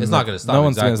stop. It's not gonna stop. No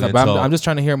one's gonna stop. But I'm just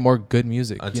trying to hear more good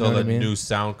music until the new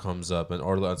sound comes up,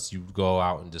 or lets you go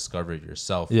out and discover it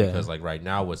yourself. Yeah. Because like right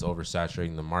now, what's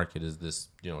oversaturating the market is this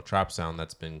trap sound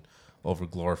that's been over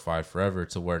glorified forever,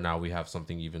 to where now we have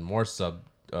something even more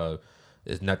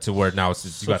it's not to where now it's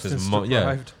just, you got this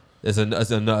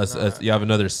you have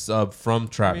another sub from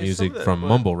trap music from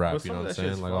mumble rap. You know what I'm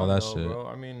saying? Like all that shit. Bro.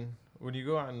 I mean, when you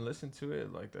go out and listen to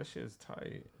it, like that shit is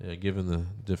tight. Yeah, given the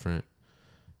different,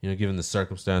 given the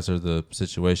circumstance or the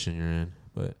situation you're in.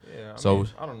 But yeah,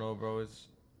 I don't know, bro. It's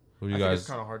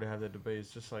kind of hard to have that debate. It's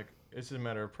just like it's a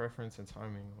matter of preference and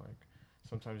timing. Like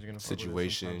sometimes you're gonna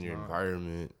situation, your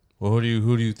environment. Well, who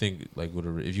do you think like would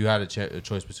if you had a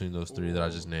choice between those three that I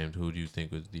just named? Who do you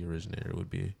think was the originator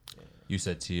would be? You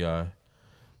said T.I.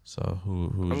 So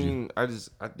who?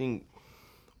 I think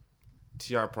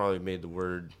T.I. probably made the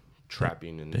word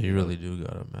trapping, and he really do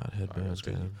got a mad headband.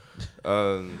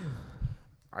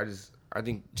 I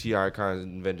think T.I. kind of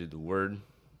invented the word,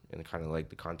 and kind of like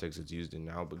the context it's used in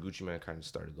now. But Gucci Mane kind of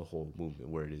started the whole movement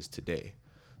where it is today.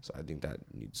 So I think that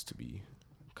needs to be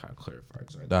kind of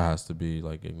clarified. So that has to be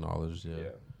like acknowledged. Yeah.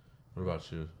 What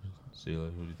about you,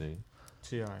 Sela? Who do you think?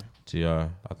 T.I. T.I.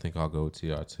 I think I'll go with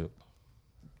T.I. too.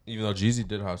 Even though Jeezy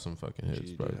did have some fucking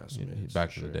hits, bro.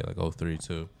 Back in the day, like 03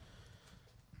 too.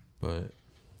 But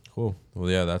cool. Well,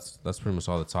 yeah, that's pretty much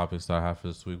all the topics that I have for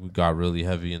this week. We got really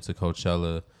heavy into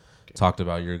Coachella. Talked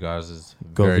about your guys'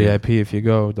 go VIP if you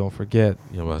go. Don't forget.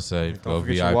 You know what I say? Go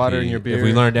VIP. Your water and your beer. If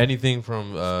we learned anything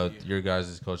from your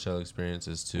guys' Coachella experience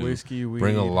is to whiskey, weed.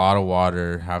 Bring a lot of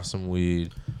water, have some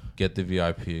weed, get the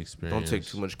VIP experience. Don't take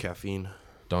too much caffeine.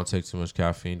 Don't take too much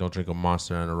caffeine. Don't drink a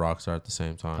Monster and a Rockstar at the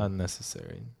same time.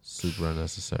 Unnecessary. Super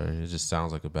unnecessary. It just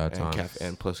sounds like a bad time.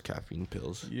 And plus caffeine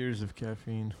pills. Years of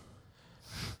caffeine.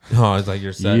 Oh, it's like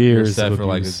you're set. You're set for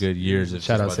like a good years.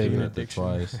 Shout out saving it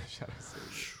twice.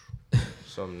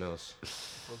 Something else.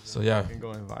 So yeah, been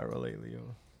going viral lately, yo.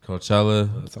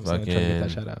 Coachella, fucking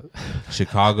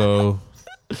Chicago,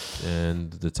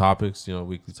 and the topics. You know,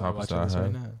 weekly topics that I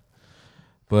have. Right,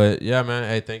 but yeah, man.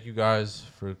 Hey, thank you guys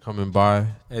for coming by.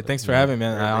 Hey, thanks for having me,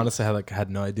 man. I honestly had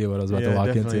no idea what I was about to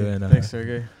walk into. And thanks,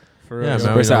 Sergey. For real. Yeah,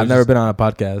 man, I've never been on a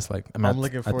podcast. Like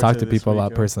I talk to people a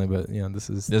lot personally, but you know, this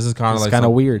is kind of like kind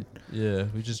of weird. Yeah,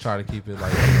 we just try to keep it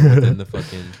like within the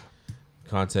fucking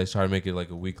context. Try to make it like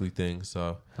a weekly thing.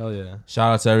 So hell yeah!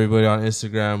 Shout out to everybody on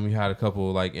Instagram. We had a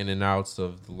couple like in and outs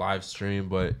of the live stream,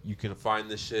 but you can find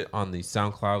this shit on the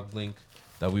SoundCloud link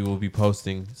that we will be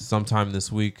posting sometime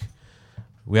this week.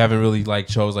 We haven't really like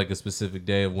chose like a specific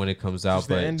day of when it comes out,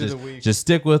 but just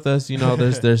stick with us. You know,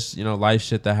 there's you know life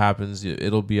shit that happens.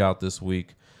 It'll be out this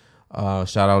week.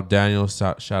 Shout out Daniel.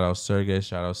 Shout out Sergey.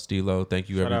 Shout out Stilo. Thank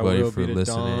you everybody for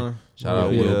listening. Shout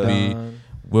out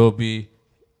Will Be,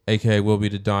 aka Will Be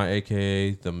the Don,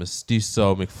 aka the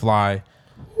Mestizo McFly.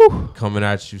 Coming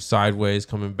at you sideways,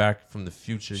 coming back from the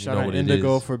future. Shout you know what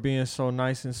Indigo it is. for being so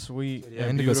nice and sweet. Yeah,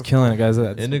 Indigo's killing it, guys.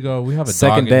 Indigo, we have a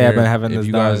second dog day in I've been having this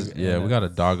dog. Yeah, we got a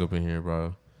dog up in here,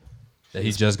 bro. That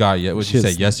he just got. What you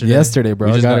say yesterday? Yesterday,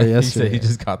 bro. I got her yesterday. He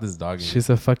just got this dog. She's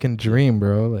a fucking dream,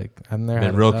 bro. Like I'm there.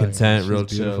 Been real content, real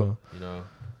chill. You know.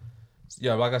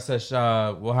 Yeah, like I said,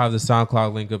 we'll have the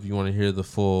SoundCloud link up if you want to hear the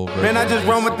full version. Man, I just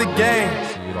run with the game.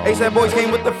 ASAP Boys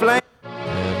came with the flame.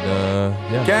 And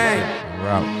yeah, gang. We're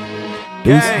out.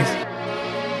 Gang.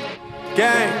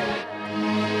 Gang.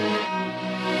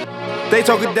 They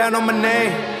talking down on my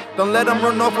name. Don't let them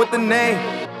run off with the name.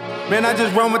 Man, I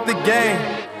just run with the game.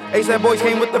 ASAP Boys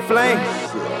came with the flame.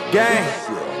 Gang.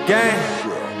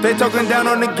 Gang. They talking down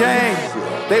on the game.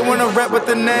 They wanna rap with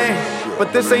the name,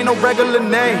 but this ain't no regular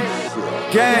name.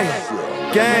 Gang.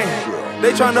 Gang.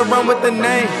 They tryna run with the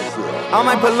name. I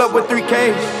might pull up with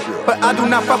 3Ks, but I do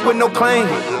not fuck with no claim.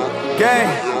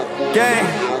 Gang.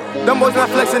 Gang. Them boys not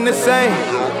flexing the same.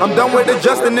 I'm done with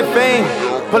adjusting the fame.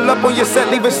 Pull up on your set,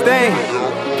 leave a stain.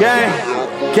 Gang,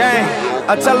 gang.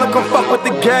 I tell them come fuck with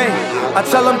the game. I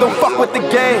tell them don't fuck with the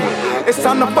game. It's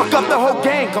time to fuck up the whole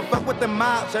game. Come fuck with the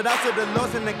mob. Shout out to the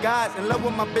lords and the gods. In love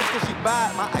with my bitch cause she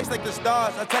bad. My eyes like the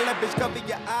stars. I tell that bitch cover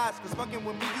your eyes. Cause fucking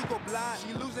with me you go blind.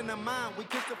 She losing her mind. We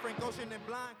kiss the Frank Ocean and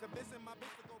blind. Convincing my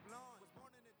bitch to go